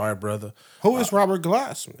 "I'm sorry, brother." Who is Robert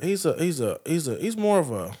Glassman? He's more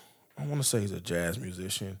of a, I want to say he's a jazz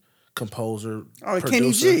musician, composer, Oh, producer.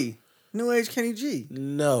 Kenny G. New Age Kenny G.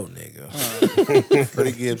 No, nigga.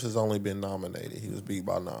 Freddie Gibbs has only been nominated. He was beat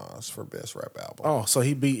by Nas for best rap album. Oh, so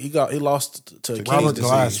he lost to King's Robert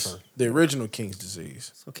Disease, Glasper. the original King's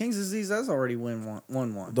Disease, So King's Disease, that's already won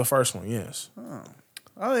one. the first one. Yes,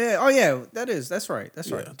 Oh yeah, that's right. That's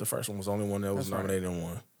yeah, right. the first one was the only one that was That's right. nominated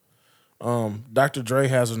and won. Dr. Dre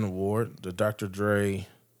has an award, the Dr. Dre,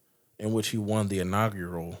 in which he won the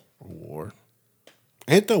inaugural award.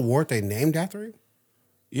 Ain't the award they named after him?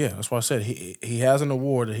 Yeah, that's why I said he has an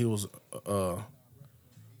award that he was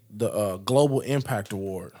the Global Impact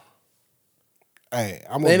Award. Hey,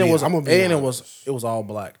 I'm And gonna be it honest. was all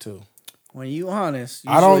black too. When you honest,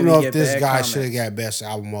 I don't usually know we if get this bad guy comments. should have got best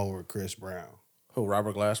album over Chris Brown. Who,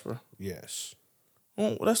 Robert Glasper? Yes.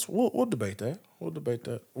 Well, we'll debate that. We'll debate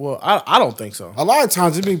that. Well, I don't think so. A lot of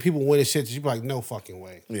times, it be people winning shit that you be like, no fucking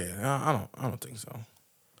way. Yeah, I don't think so.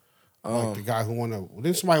 Like the guy who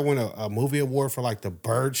didn't somebody win a movie award for like the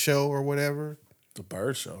Bird Show or whatever? The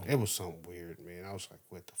Bird Show. It was something weird, man. I was like,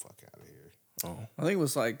 get the fuck out of here. I think it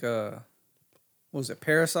was like what was it,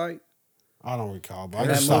 Parasite? I don't recall, but I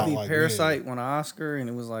That just saw movie like Parasite won an Oscar and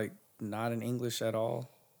it was like not in English at all.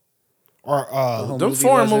 Or whole Them movie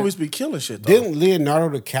foreign wasn't- movies be killing shit though. didn't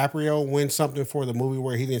Leonardo DiCaprio win something for the movie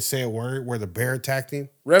where he didn't say a word, where the bear attacked him?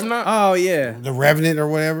 Revenant? Oh yeah. The Revenant or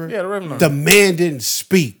whatever? Yeah, the Revenant. The man didn't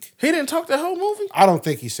speak. He didn't talk that whole movie? I don't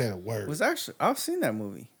think he said a word. Was actually I've seen that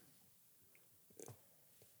movie.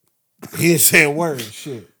 He didn't say a word.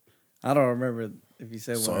 Shit. I don't remember if you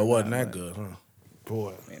said So one it or wasn't not, that but- good, huh?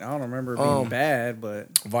 Boy. I mean, I don't remember it being bad,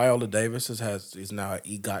 but Viola Davis is now an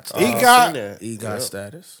EGOT status. He got EGOT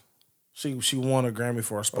status. She won a Grammy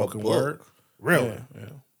for a spoken book? word. really. Yeah.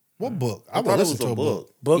 What book? I I'm thought gonna it was listen to a a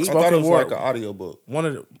book. Book I thought spoken it was word. like an audio book. One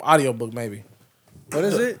of the audiobook maybe. what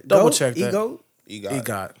is it? Double Goat? check that. Ego?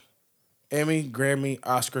 EGOT. Emmy, Grammy,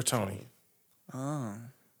 Oscar, Tony. Oh.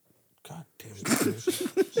 God damn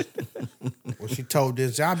it. When she told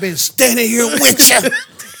this, I've been standing here with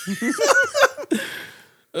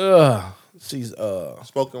you. She's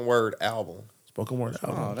Spoken word album. spoken word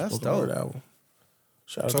album. Oh, that's spoken word dope. album.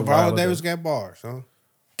 Shout out So to Viola Davis got bars, huh?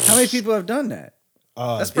 How many people have done that?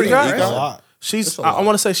 That's He pretty got- impressive. A lot. She's. That's a I lot.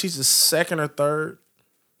 want to say she's the second or third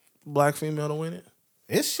black female to win it.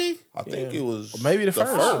 Is she? I think it was Or maybe the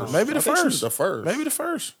first. Maybe the I think she was first. the first. Maybe the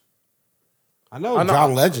first. I know I know.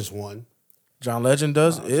 John Legend's one. John Legend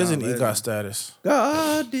is John in EGOT Legend. status.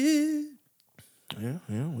 God did.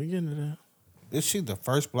 Yeah, we getting to that. Is she the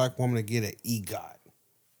first black woman to get an EGOT?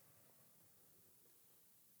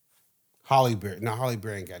 Holly Berry. No, Holly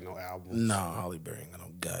Berry ain't got no album. No, Holly Berry ain't got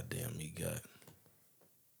no goddamn EGOT.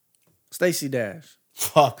 Stacey Dash.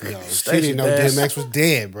 Fuck no. She Stacey didn't know Dash. DMX was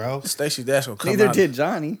dead, bro. Stacey Dash gonna come Neither out. did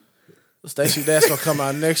Johnny. Stacey Dash gonna come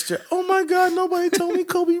out next year. Oh my God! Nobody told me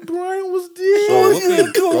Kobe Bryant was So dead.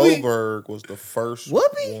 Whoopi Goldberg was the first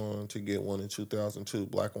Whoopi? one to get one in 2002.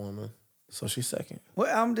 Black woman. So she's second. What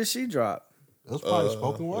album did she drop? It was probably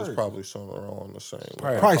spoken It was word. probably something on the same.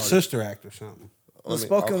 Probably Sister Act or something. Let me-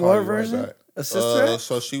 spoken I'll call word you right version? back. A Sister Act?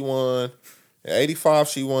 So she won in '85.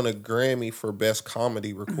 She won a Grammy for best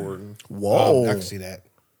comedy recording. Whoa! I can see that.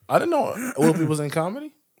 I didn't know Whoopi was in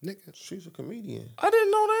comedy. Nigga. She's a comedian. I didn't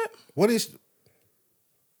know that. What is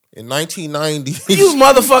In 1990, You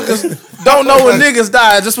motherfuckers don't know when niggas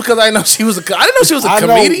died just because I know she was a. I didn't know she was a I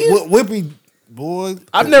comedian. know Whippy boy.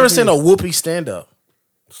 I've never seen a Whoopi stand up.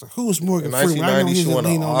 Who was Morgan in Freeman? I know 1990, he she was won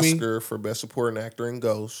an lean on me. Oscar for best supporting actor in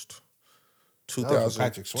Ghost. was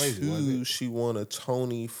Patrick Swayze, wasn't 2002, it? she won a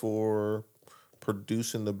Tony for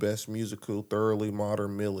producing the best musical, Thoroughly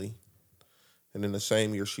Modern Millie. And in the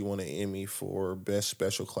same year, she won an Emmy for best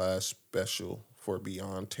special class special for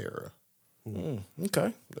Beyond Terra.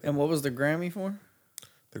 Okay, And what was the Grammy for?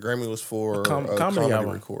 The Grammy was for a comedy comedy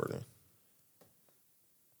album. recording.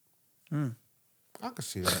 I can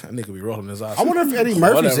see that. that nigga be rolling his eyes. I wonder if Eddie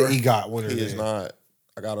Murphy's Whatever. an EGOT winner. He is then. not.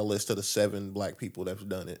 I got a list of the 7 black people that's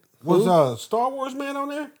done it. Was Star Wars man on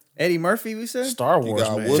there? Eddie Murphy, we said? Star You Wars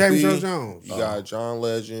got man. Whoopi, James Earl Jones. You got John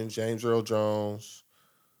Legend, James Earl Jones,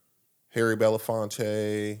 Harry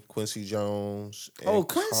Belafonte, Quincy Jones, and Oh,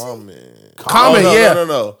 Quincy? Common. Common, no, yeah.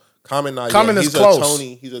 No. Common not Common yet. is close.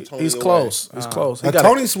 He's a Tony. He's away. close. He's close. He got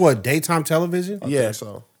Tony's what? Daytime television? I Yeah. think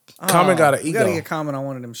so. Common got an You gotta ego. get Common on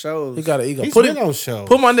one of them shows. He got an ego. He's Put been it, on shows.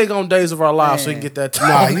 put my nigga on Days of Our Lives so he can Man. get that.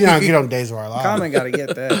 Nah, you not get on Days of Our Lives. Common gotta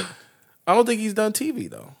get that. I don't think he's done TV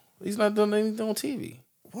though. He's not done anything on TV.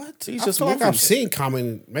 What? He's I just feel like I've movies. seen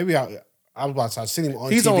Common. Maybe I was about to say I've seen him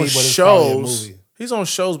on He's TV, on but it's probably a shows. movie. He's on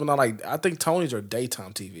shows, but not like I think Tony's are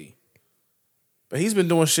daytime TV. But he's been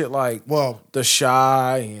doing shit like Well, The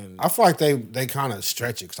Shy and I feel like they kind of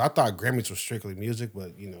stretch it because I thought Grammys was strictly music,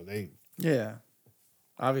 but you know they. Yeah.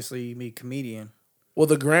 Obviously, you meet comedian. well,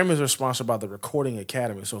 the Grammys are sponsored by the Recording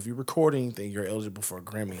Academy. So if you're recording, then you're eligible for a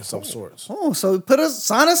Grammy of some sorts. Oh, so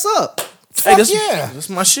sign us up. Hey, this, yeah. this is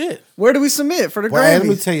my shit. Where do we submit for the Well, hey, let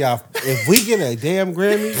me Grammys? tell y'all, if we get a damn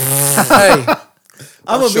Grammy, Hey,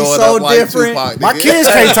 I'm gonna be showing so up like different. Tupac, my nigga. kids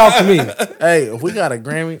can't talk to me. hey, if we got a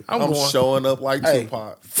Grammy, I'm I'm going. showing up like Hey.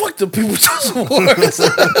 Tupac. Fuck the People's Choice Awards.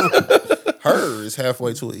 Her is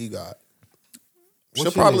halfway to an EGOT. She'll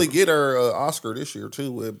she probably need? get her Oscar this year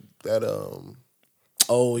too with that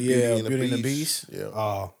Oh yeah, Beauty Beauty and the Beast. Yeah.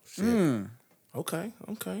 Oh shit! Okay.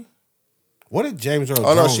 What did James Earl?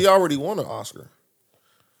 Oh no, Jones? she already won an Oscar.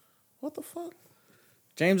 What the fuck?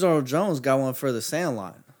 James Earl Jones got one for The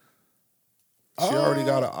Sandlot. She already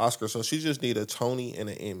got an Oscar, so she just need a Tony and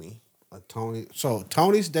an Emmy. A Tony. So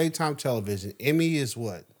Tony's daytime television. Emmy is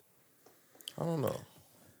what? I don't know.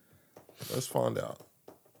 Let's find out.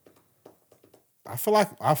 I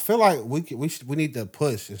feel like we need to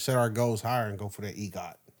push and set our goals higher and go for that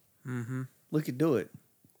EGOT. We could do it.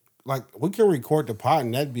 Like we can record the pod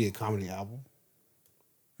and that'd be a comedy album.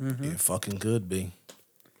 Yeah, fucking good, B.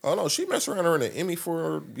 Oh no, she messed around her in an Emmy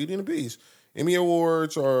for Beauty and the Beast. Emmy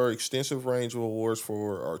Awards are extensive range of awards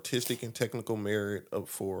for artistic and technical merit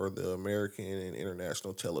for the American and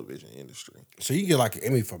international television industry. So you get like an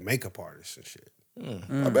Emmy for makeup artists and shit.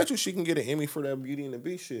 I bet you she can get an Emmy for that Beauty and the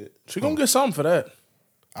Beast shit. She gonna get something for that.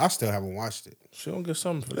 I still haven't watched it. She gonna get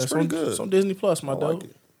something for that. It's pretty good. It's on Disney Plus, my I like dog.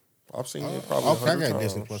 it. I've seen it probably Okay, I 100 got times.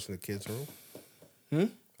 Disney Plus in the kids'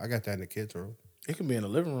 room. I got that in the kids' room. It can be in the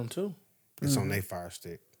living room too. It's on their Fire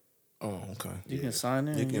Stick. Oh, okay. You can sign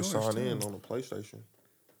in. You on can yours, sign too. in on the PlayStation.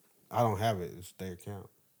 I don't have it. It's their account.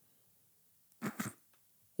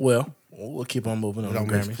 Well, we'll keep on moving It on the don't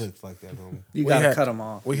make Grammys. clicks like that. Homie. You We gotta had- cut them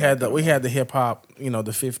off. We had the hip hop, the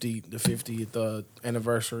 50th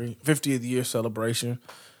anniversary, 50th year celebration.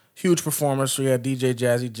 huge performance. We had DJ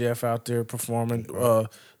Jazzy Jeff out there performing.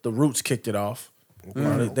 The Roots kicked it off.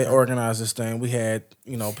 They organized this thing. We had,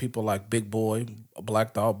 people like Big Boy,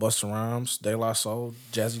 Black Thought, Busta Rhymes, De La Soul,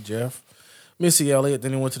 Jazzy Jeff, Missy Elliott.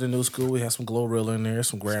 Then he went to the new school. We had some Glorilla in there,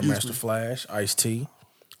 some Grandmaster Flash, Ice-T,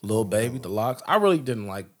 Lil Baby, The Lox. I really didn't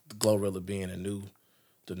like Glorilla being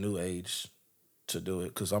the new age to do it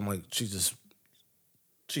because I'm like, she's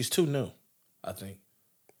too new, I think.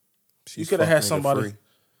 You could have had somebody. Free.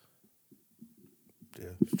 Yeah,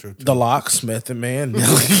 it's true. The Lox, Method Man,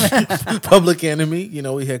 Nelly, Public Enemy.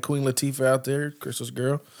 We had Queen Latifah out there, Crystal's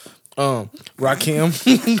girl. Rakim,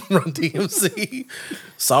 Run DMC,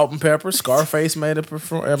 Salt and Pepper, Scarface made an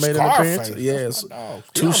appearance. Yes,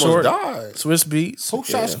 Too Short, died. Swiss Beats. Who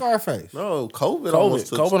shot Scarface? No, COVID almost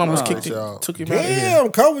took him out. Damn,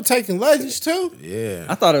 COVID taking legends too. Yeah,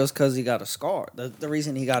 I thought it was because he got a scar. The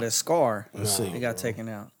reason he got his scar, see. he got taken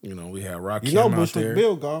out. We had Rakim out Bushwick there,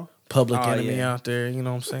 Bill gone. Public Oh, Enemy yeah. out there. You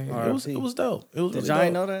know what I'm saying? It was dope. It was Did really y'all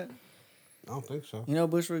dope. know that? I don't think so. You know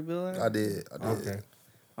Bushwick Bill? I did. Okay.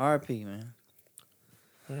 R.I.P. man.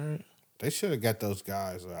 They should have got those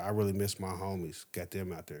guys. I really miss my homies. Got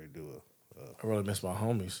them out there to do I really miss my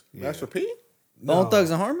homies. Master P? Bone Thugs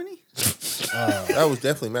and Harmony? That was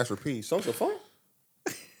definitely Master P. Sons of Funk?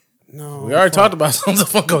 No. We already talked about Sons of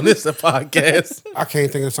Funk on this podcast. I can't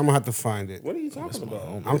think of it, so I'm going to have to find it. What are you talking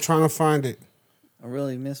about? I'm trying to find it. I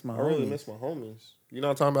really miss my I really homies. miss my homies. You're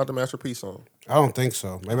not talking about the Master P song? I don't think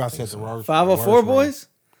so. Maybe I said the wrong. 504 words wrong. Boys?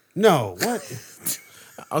 No, what?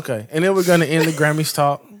 Okay, and then we're gonna end the Grammys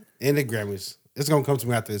talk In the Grammys. It's going to come to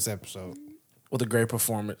me after this episode. with a great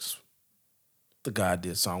performance. The God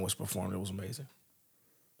Did song was performed. It was amazing.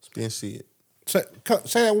 Didn't see it. Say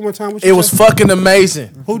that one more time. What It you was said? fucking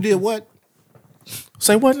amazing. Who did what?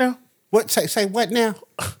 Say what now? What? Say what now?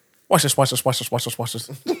 Watch this. Watch this. Watch this. Watch this. Watch this.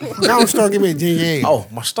 Now I'm starting to give me a ding. Oh,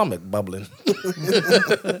 my stomach bubbling.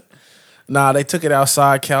 Nah, they took it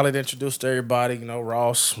outside. Khaled introduced everybody.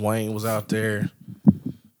 Ross, Wayne was out there.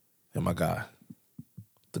 And my guy,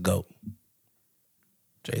 the GOAT,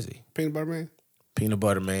 Jay-Z. Peanut Butter Man? Peanut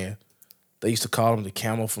Butter Man. They used to call him the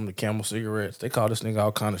Camel from the Camel cigarettes. They call this nigga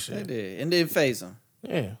all kind of They shit. did. And didn't phase him.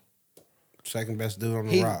 Yeah. Second best dude on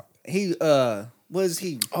the rock.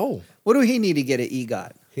 What do he need to get at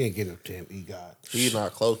EGOT? He ain't getting up to him, EGOT. He's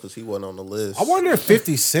not close because he wasn't on the list. I wonder if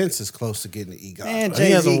 50 Cent is close to getting the EGOT. Man, He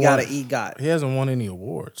Jay-Z hasn't got won- an EGOT. He hasn't won any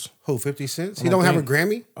awards. Who, 50 Cent? He don't don't have a think-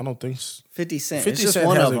 Grammy? I don't think so. 50 Cent. 50 it's just Cent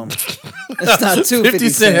one has of a- them. It's not two 50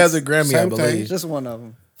 Cent has a Grammy, I Same thing. believe. It's just one of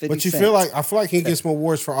them. 50 But you Cent. feel like, I feel like he gets more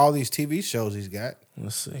awards for all these TV shows he's got.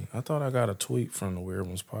 Let's see. I thought I got a tweet from the Weird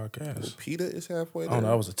Ones podcast. PETA is halfway there. Oh, no,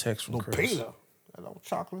 that was a text from Chris. Peter. That old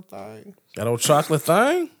chocolate thing. That old chocolate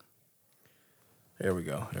thing? Here we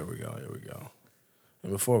go. Here we go. Here we go.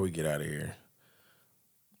 And before we get out of here,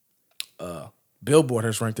 Billboard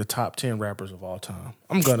has ranked the top 10 rappers of all time.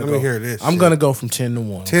 I'm gonna Let go. me hear this I'm shit. gonna go from 10 to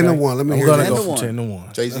 1. 10 to 1. Let me I'm hear gonna that. go 10 from to 10 to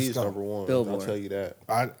 1. Jay-Z Let's is go. number one. Billboard. I'll tell you that.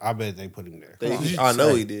 I bet they put him there. I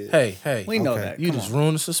know he did. Hey, We know Okay. that. you Come just on.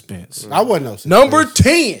 ruined the suspense. I wasn't Number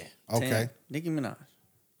 10. Okay. 10. Nicki Minaj.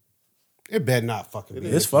 It better not fucking be.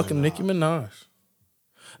 It's fucking Nicki Minaj.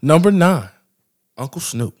 Number 9, Uncle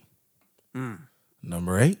Snoop.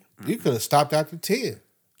 Number 8, You could have stopped after 10.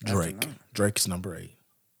 Drake. Drake's number 8.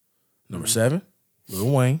 Number 7, Lil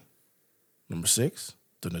Wayne. Number 6,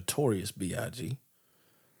 The Notorious B.I.G.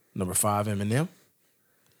 Number 5, Eminem.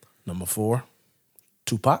 Number 4,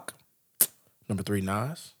 Tupac. Number 3,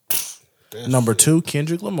 Nas. Number 2,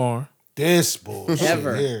 Kendrick Lamar. This bullshit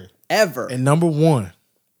Ever. here. Ever. And number 1,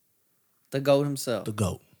 The GOAT himself. the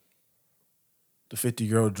GOAT. The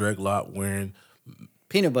 50-year-old dreadlock wearing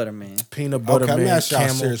Peanut Butter Man. peanut butter Okay, let me man, ask y'all a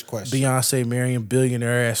camel, serious question. Beyonce marrying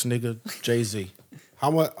billionaire ass nigga Jay-Z.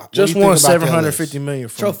 How much? what Just do you won think about that $750 list? million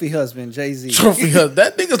from Trophy husband, Jay-Z. Trophy husband.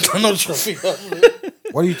 That nigga's not no trophy husband.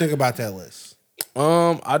 What do you think about that list?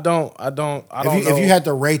 I don't If you had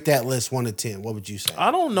to rate that list 1 to 10, what would you say?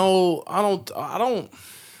 I don't know. I don't I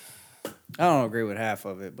don't agree with half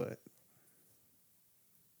of it, but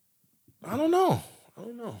know.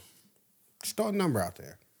 Just throw a number out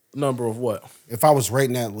there. Number of what? If I was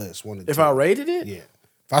rating that list 1 to 10. If I rated it? Yeah.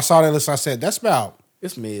 If I saw that list, I said, that's about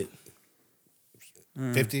It's mid.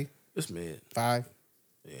 50, It's mid. 5.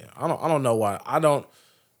 Yeah. I don't know why. I don't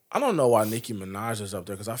know why Nicki Minaj is up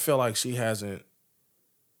there because I feel like she's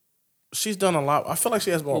done a lot. I feel like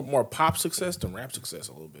she has more pop success than rap success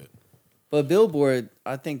a little bit. but Billboard,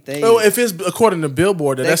 I think they Well, if it's according to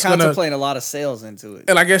Billboard, they that's gonna. contemplate a lot of sales into it.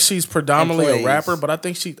 And I guess she's predominantly And a plays. rapper, but I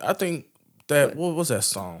think that what was that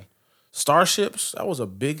song? Starships. That was a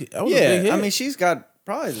big. That was a big hit. I mean, she's got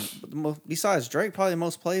probably besides Drake, probably the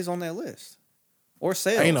most plays on that list. or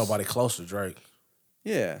sales. Ain't nobody close to Drake.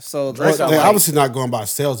 Yeah, so Drake that's got They're like- obviously not going by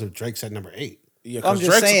sales if Drake's at number 8. Yeah, I'm 'cause just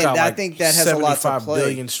Drake's saying got that I like think that has a lot to 75 play.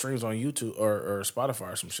 billion streams on YouTube or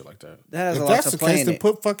Spotify or some shit like that. that has If a lot that's to the play case, in then it.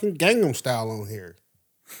 put fucking Gangnam Style on here.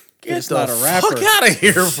 It's not a rapper. Fuck out of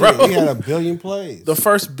here, Shit, bro. he had 1 billion plays. The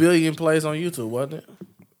first billion plays on YouTube, wasn't it?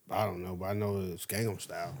 I don't know, but I know it's Gangnam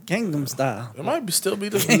Style. Gangnam Style. It might still be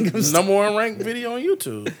the number one ranked video on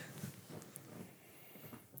YouTube.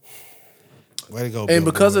 Way to go, And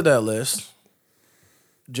because of that list,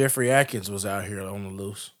 Jeffrey Atkins was out here on the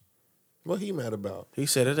loose. What he mad about? He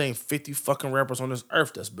said it ain't 50 fucking rappers on this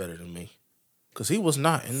earth that's better than me. Because he was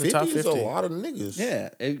not in the 50 top is 50. a lot of niggas. Yeah,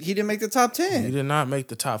 he didn't make the top 10. He did not make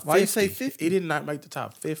the top 50. Why you say 50? He did not make the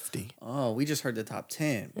top 50. Oh, we just heard the top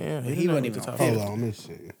 10. Yeah, But he he wasn't didn't even make the on top 50. Hold on, let me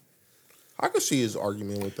see. I could see his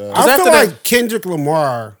argument with that. Cause I after feel that- like Kendrick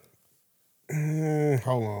Lamar.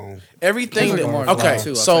 Hold on. Everything Kendrick that, Lamar's okay, low too,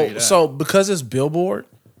 I'll tell you that. so because it's Billboard,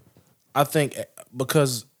 I think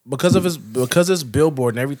because it's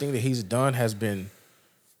Billboard and everything that he's done has been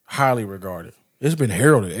highly regarded. It's been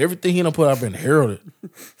heralded. Everything he done put out been heralded.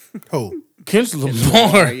 Who? Kendrick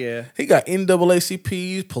Lamar, yeah. he got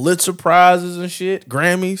NAACPs, Pulitzer prizes and shit,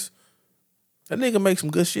 Grammys. That nigga make some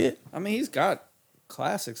good shit. I mean, he's got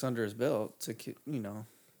classics under his belt to,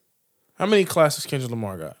 How many classics Kendrick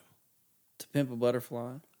Lamar got? To Pimp a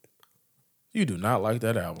Butterfly. You do not like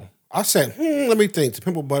that album. I said, let me think. The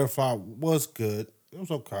Pimple Butterfly was good. It was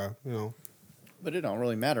okay, you know. But it don't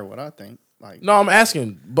really matter what I think. Like, No, I'm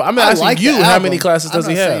asking, but I'm I asking like you the how album. many classics does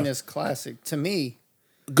I'm he not saying have? it's classic. To me,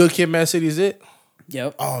 Good Kid, Mad City is it?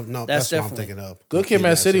 yep. Oh, no, That's that's what I'm definitely- thinking of. Good Kid,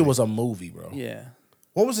 Mad City was a movie, bro. Yeah.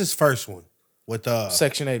 What was his first one? With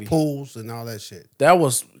Section 80. pools and all that shit. That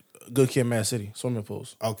was Good Kid, Mad City, swimming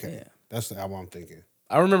pools. Okay. Yeah. That's the album I'm thinking.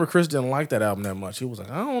 I remember Chris didn't like that album that much. He was like,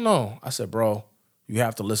 I don't know. I said, bro, you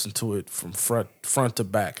have to listen to it from front to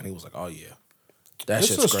back. And he was like, oh, yeah. That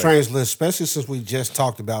This is a shit's great. strange list, especially since we just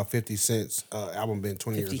talked about 50 Cent's album being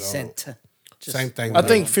 20 50 years Cent. old. Just- Same thing. I with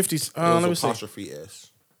think that 50, It let was me see. apostrophe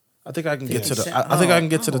S. I think I can get to 50 the, Cent. I think I can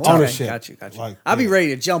get to the Oh, top. okay. okay. shit. Got you. Like, I'll be yeah. ready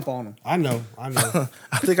to jump on him. I know. I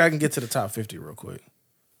think I can get to the top 50 real quick.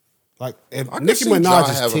 Like, if I can Nicki see Minaj Ja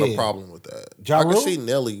is having 10. a problem with that. Ja I can Rule? see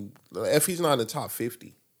Nelly if he's not in the top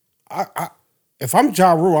 50. If I'm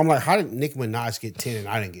Ja Rule, I'm like, how did Nicki Minaj get 10 and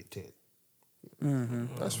I didn't get 10?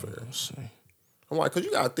 That's fair. Let's see. I'm like, cause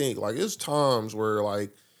you gotta think like it's times where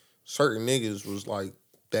like certain niggas was like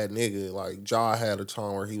that nigga. Like Ja had a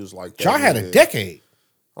time where he was like that Ja had a nigga. decade.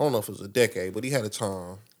 I don't know if it was a decade, but he had a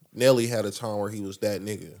time. Nelly had a time where he was that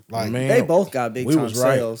nigga. Like, Man, They both got big we time was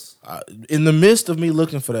right. sales. In the midst of me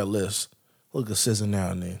looking for that list, look at SZA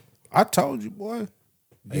now and then. I told you, boy.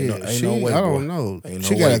 Ain't Yeah, no- ain't she, no way, I boy. don't know. Ain't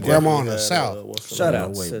She no got way, a boy. grandma in the Had, South. what's the Shout name?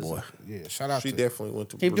 out No way, SZA. boy. Yeah, shout out She to definitely went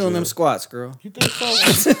to Keep Brazil. doing them squats, girl. You think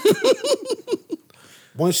so?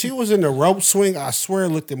 When she was in the rope swing, I swear it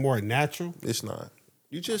looked more natural. It's not.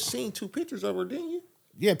 You just seen 2 pictures of her, didn't you?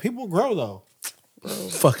 Yeah, people grow though.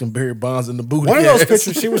 Fucking Barry Bonds in the booty. One of those ass.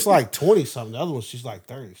 pictures, she was like 20 something. The other one, she's like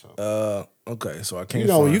 30 something. Okay, so I can't. You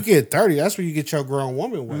know, when find- you get 30, that's when you get your grown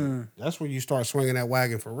woman weight. That's when you start swinging that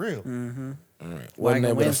wagon for real. All right, wasn't Wagon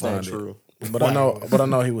able to Wednesday. find True. it, but I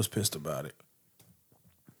know he was pissed about it.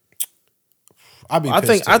 I'd be I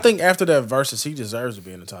pissed think too. after that versus, he deserves to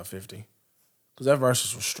be in the top 50 because that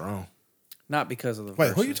versus was strong. Not because of the Wait,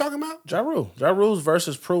 who verses. you talking about? Ja Rule. Ja Rule's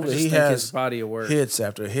versus prove I that just he think has his body of work. hits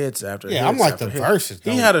after hits after Yeah, hits. I'm like after the hits. verses He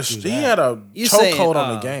don't had a do he that. had a You saying, chokehold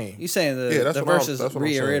on the game. You saying Yeah, that's the what I'm- verses that's what I'm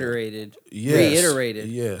saying. reiterated? Yes. Reiterated.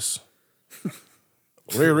 Yes.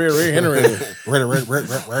 Reiterated.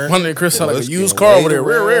 One day Chris sounded like a used car over there.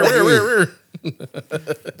 Rear.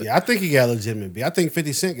 Yeah, I think he got legitimate beef. I think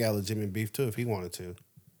 50 Cent got legitimate beef too if he wanted to.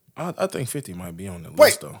 I think 50 might be on the Wait,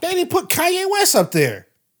 list though. they didn't put Kanye West up there.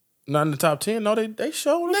 Not in the top 10. No, they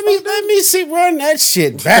showed Let me see run that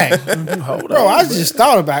shit back. Hold Bro, on. I just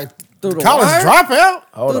thought about Through the college wire? dropout,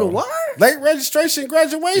 Hold Through the on. wire? late registration,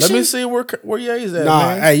 graduation. Let me see where Ye's at, Nah,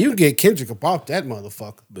 man. hey, you can get Kendrick up off that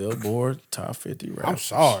motherfucker. Billboard top 50 rappers. I'm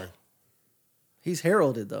sorry. He's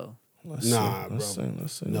heralded though. Let's Nah, see. bro.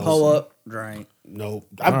 Let's see. No. Pull up, drink. No,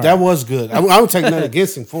 that was good. I don't take nothing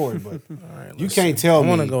against him for it, but you can't tell I me.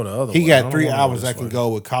 wanna go the other he way. I got don't 3 wanna go albums this that can way. go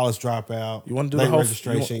with college dropout. You wanna do late the whole-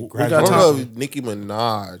 registration? we got I time. don't graduation. know if Nicki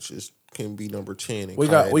Minaj can be number 10. and We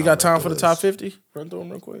got Kanye not time make for the list. top 50? Run through them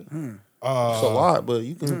real quick. It's a lot, but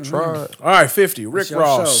you can try it. All right, 50. Rick your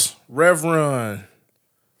Ross, Rev Run,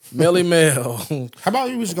 Melly Mel, How about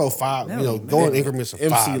you just go 5? You know, go in increments of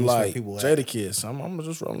 5. MC Just Light, make people laugh. Jadakiss. I'm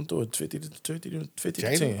just rolling through it. 50 to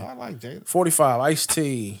Jada, 10. I like Jada. 45,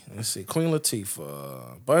 Ice-T. Let's see, Queen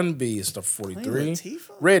Latifah. Bun B is the 43.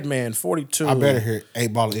 Latifah? Redman, 42. I better hear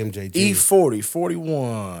 8 Ball of MJG. E40,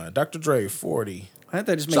 41. Dr. Dre, 40. I think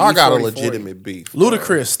they just make Ja got a E40 legitimate beef.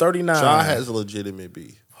 Ludacris, 39. Ja has a legitimate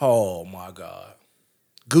beef. Oh, my God.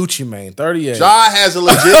 Gucci Mane, 38. Ja has a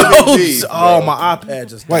legitimate beef. Oh, bro. my iPad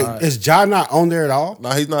just Wait, died. is Ja not on there at all? No,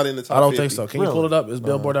 he's not in the top I don't 50. think so. Can you Really? pull it up? It's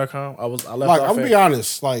Billboard.com. I left Like, off I'm gonna at- be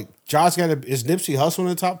honest. Like, Ja's is Nipsey Hussle in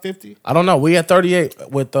the top 50? I don't know. We at 38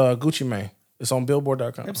 with Gucci Mane. It's on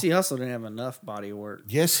Billboard.com. Nipsey Hussle didn't have enough body of work.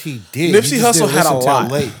 Yes, he did. Nipsey He just Hussle didn't had a listen till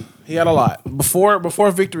lot. late. He had a lot.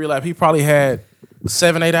 Before Victory Lap, he probably had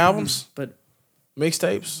 7, 8 albums, But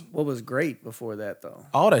mixtapes. what was great before that, though?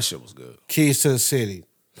 All that shit was good. Keys to the City,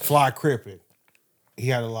 Fly Crippin'. He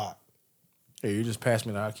had a lot. Here, you just passed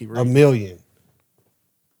me that. I keep A reading. million.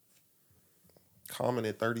 Common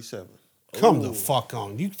at 37. Come the fuck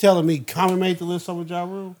on. You telling me Common made the list over Ja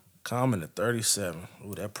Rule? Common at 37.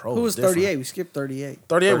 Ooh, that pro Who was different. 38? We skipped 38.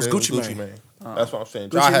 38 was 38 Gucci Mane. That's what I'm saying.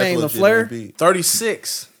 Gucci Ja has Mane, a LaFleur? legitimate beef.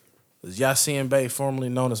 36 is Yasin Bey, formerly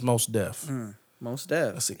known as Most Def. Most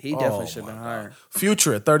Def. Let's see. He definitely Oh, should have been my higher. God.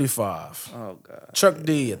 Future at 35. Oh, God. Chuck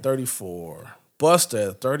D at 34. Busta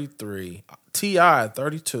at 33. T.I. at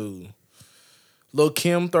 32. Lil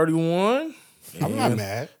Kim 31. I'm not and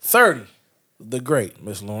mad. 30. The great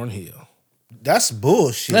Miss Lauryn Hill. That's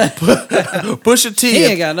bullshit. Pusha T. He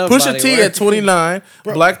ain't got no Pusha body T work. at 29.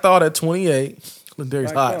 Black Thought at 28.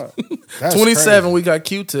 Darius Black hot. That's 27. crazy. We got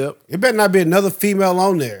Q-Tip. It better not be another female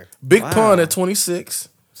on there. Big Wow. Pun at 26.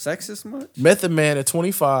 Sexist much? Method Man at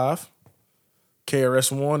 25.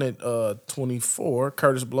 KRS-One at 24.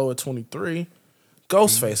 Curtis Blow at 23.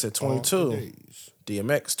 Ghostface at 22. Days.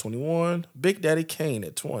 DMX 21. Big Daddy Kane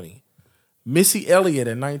at 20. Missy Elliott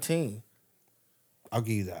at 19. I'll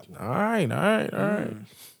give you that one. All right.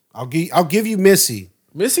 I'll give you Missy.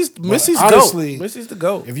 Missy's honestly, GOAT. Missy's the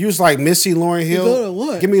GOAT. If you was like Missy Lauryn go to Hill,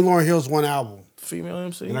 what? give me Lauryn Hill's one album Female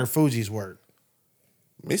MC. and her Fuji's work.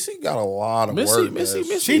 Missy got a lot of Missy- work. Missy- man.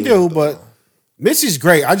 Missy- She do, but Missy's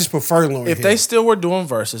great. I just prefer Lauryn If Hill. they still were doing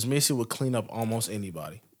verses, Missy would clean up almost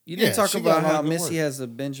anybody. You didn't Yeah, talk she got about a lot how of good Missy work. has a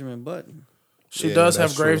Benjamin Button. She Yeah, does have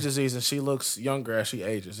that's Graves' true. disease, and she looks younger as she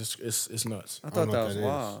ages. It's nuts. I thought know that what was that is.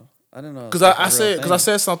 wild. I didn't know. Because that's a I real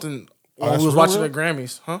said thing. something when that's we was real, watching real? the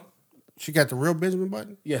Grammys, huh? She got the real Benjamin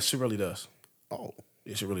Button? Yes, she really does. Oh.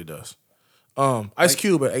 Yeah, she really does. Ice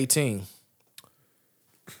Cube at 18.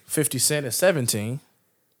 50 Cent at 17.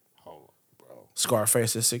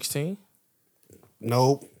 Scarface at 16.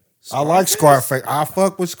 Nope. I like Scarface. I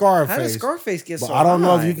fuck with Scarface. How did Scarface get But so I don't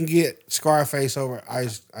know if high? you can get Scarface over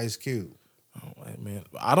Ice Cube. Oh, wait, man.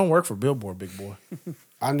 I don't work for Billboard, big boy.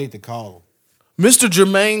 I need to call him. Mr.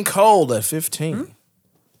 Jermaine Cole at 15.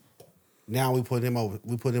 Now we put him over.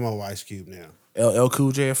 We put him over Ice Cube now. LL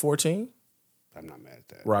Cool J at 14. I'm not mad at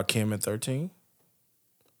that. Rakim at 13.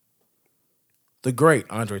 The great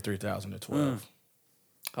Andre 3000 at 12.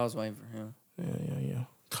 I was waiting for him. Yeah.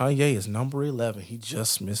 Kanye is number 11. He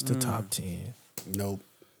just missed the top 10. Nope.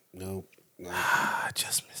 I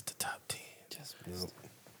just missed the top 10.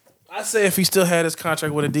 I say if he still had his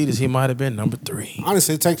contract with Adidas, he might have been number 3.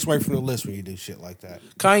 Honestly, it takes away from the list when you do shit like that.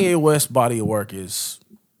 Kanye West's body of work is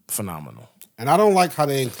phenomenal. And I don't like how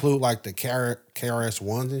they include like the KRS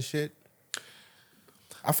ones and shit.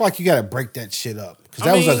 I feel like you got to break that shit up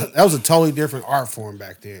because that was a totally different art form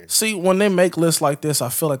back then. See, when they make lists like this, I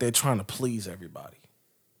feel like they're trying to please everybody.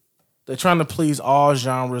 They're trying to please all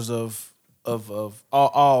genres of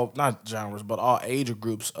all not genres, but all age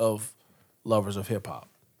groups of lovers of hip hop.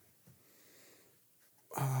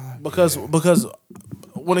 Because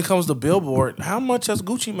when it comes to Billboard, how much has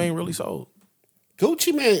Gucci Mane really sold?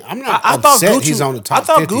 Gucci Mane, I'm not I thought upset Gucci, he's on the top I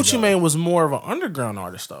thought 50, Gucci though. Mane was more of an underground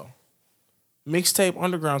artist though, mixtape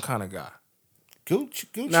underground kind of guy.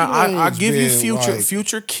 Gucci Now I Mane's give you been, Future. like-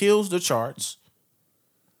 Future kills the charts,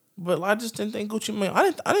 but I just didn't think Gucci Mane.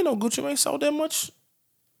 I didn't know Gucci Mane sold that much.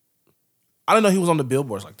 I didn't know he was on the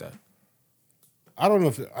billboards like that. I don't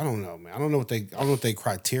know, man. I don't know what their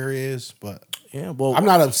criteria is, but Yeah, well, I'm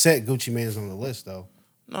not upset Gucci Mane's on the list though.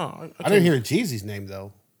 No, I didn't hear Jeezy's name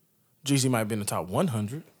though. Jeezy might be in the top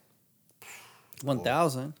 100.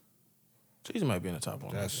 1,000. Jeezy might be in the top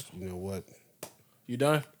 100. That's you know what. You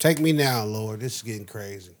done? Take me now, Lord. This is getting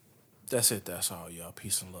crazy. That's it. That's all, y'all.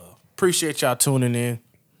 Peace and love. Appreciate y'all tuning in.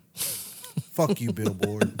 Fuck you,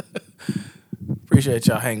 Billboard. Appreciate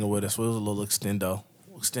y'all hanging with us. It was a little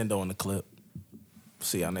extendo in the clip.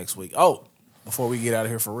 See y'all next week. Oh, before we get out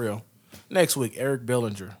of here for real, next week Eric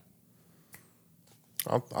Bellinger.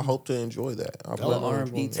 I hope to enjoy that. I Little plan on R&B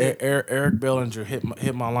enjoying tip. it. Eric Bellinger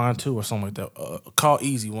hit my line too, or something like that. Call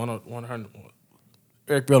Easy 100.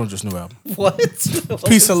 Eric Bellinger's new album. What?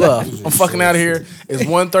 Peace and love. I'm fucking out of here. It's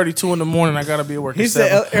 1:32 in the morning. I gotta be at work. He at said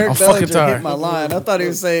 7. Eric I'm fucking Bellinger hit tired. my line. I thought he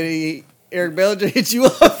was saying Eric Bellinger hit you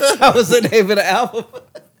up. That was the name of the album.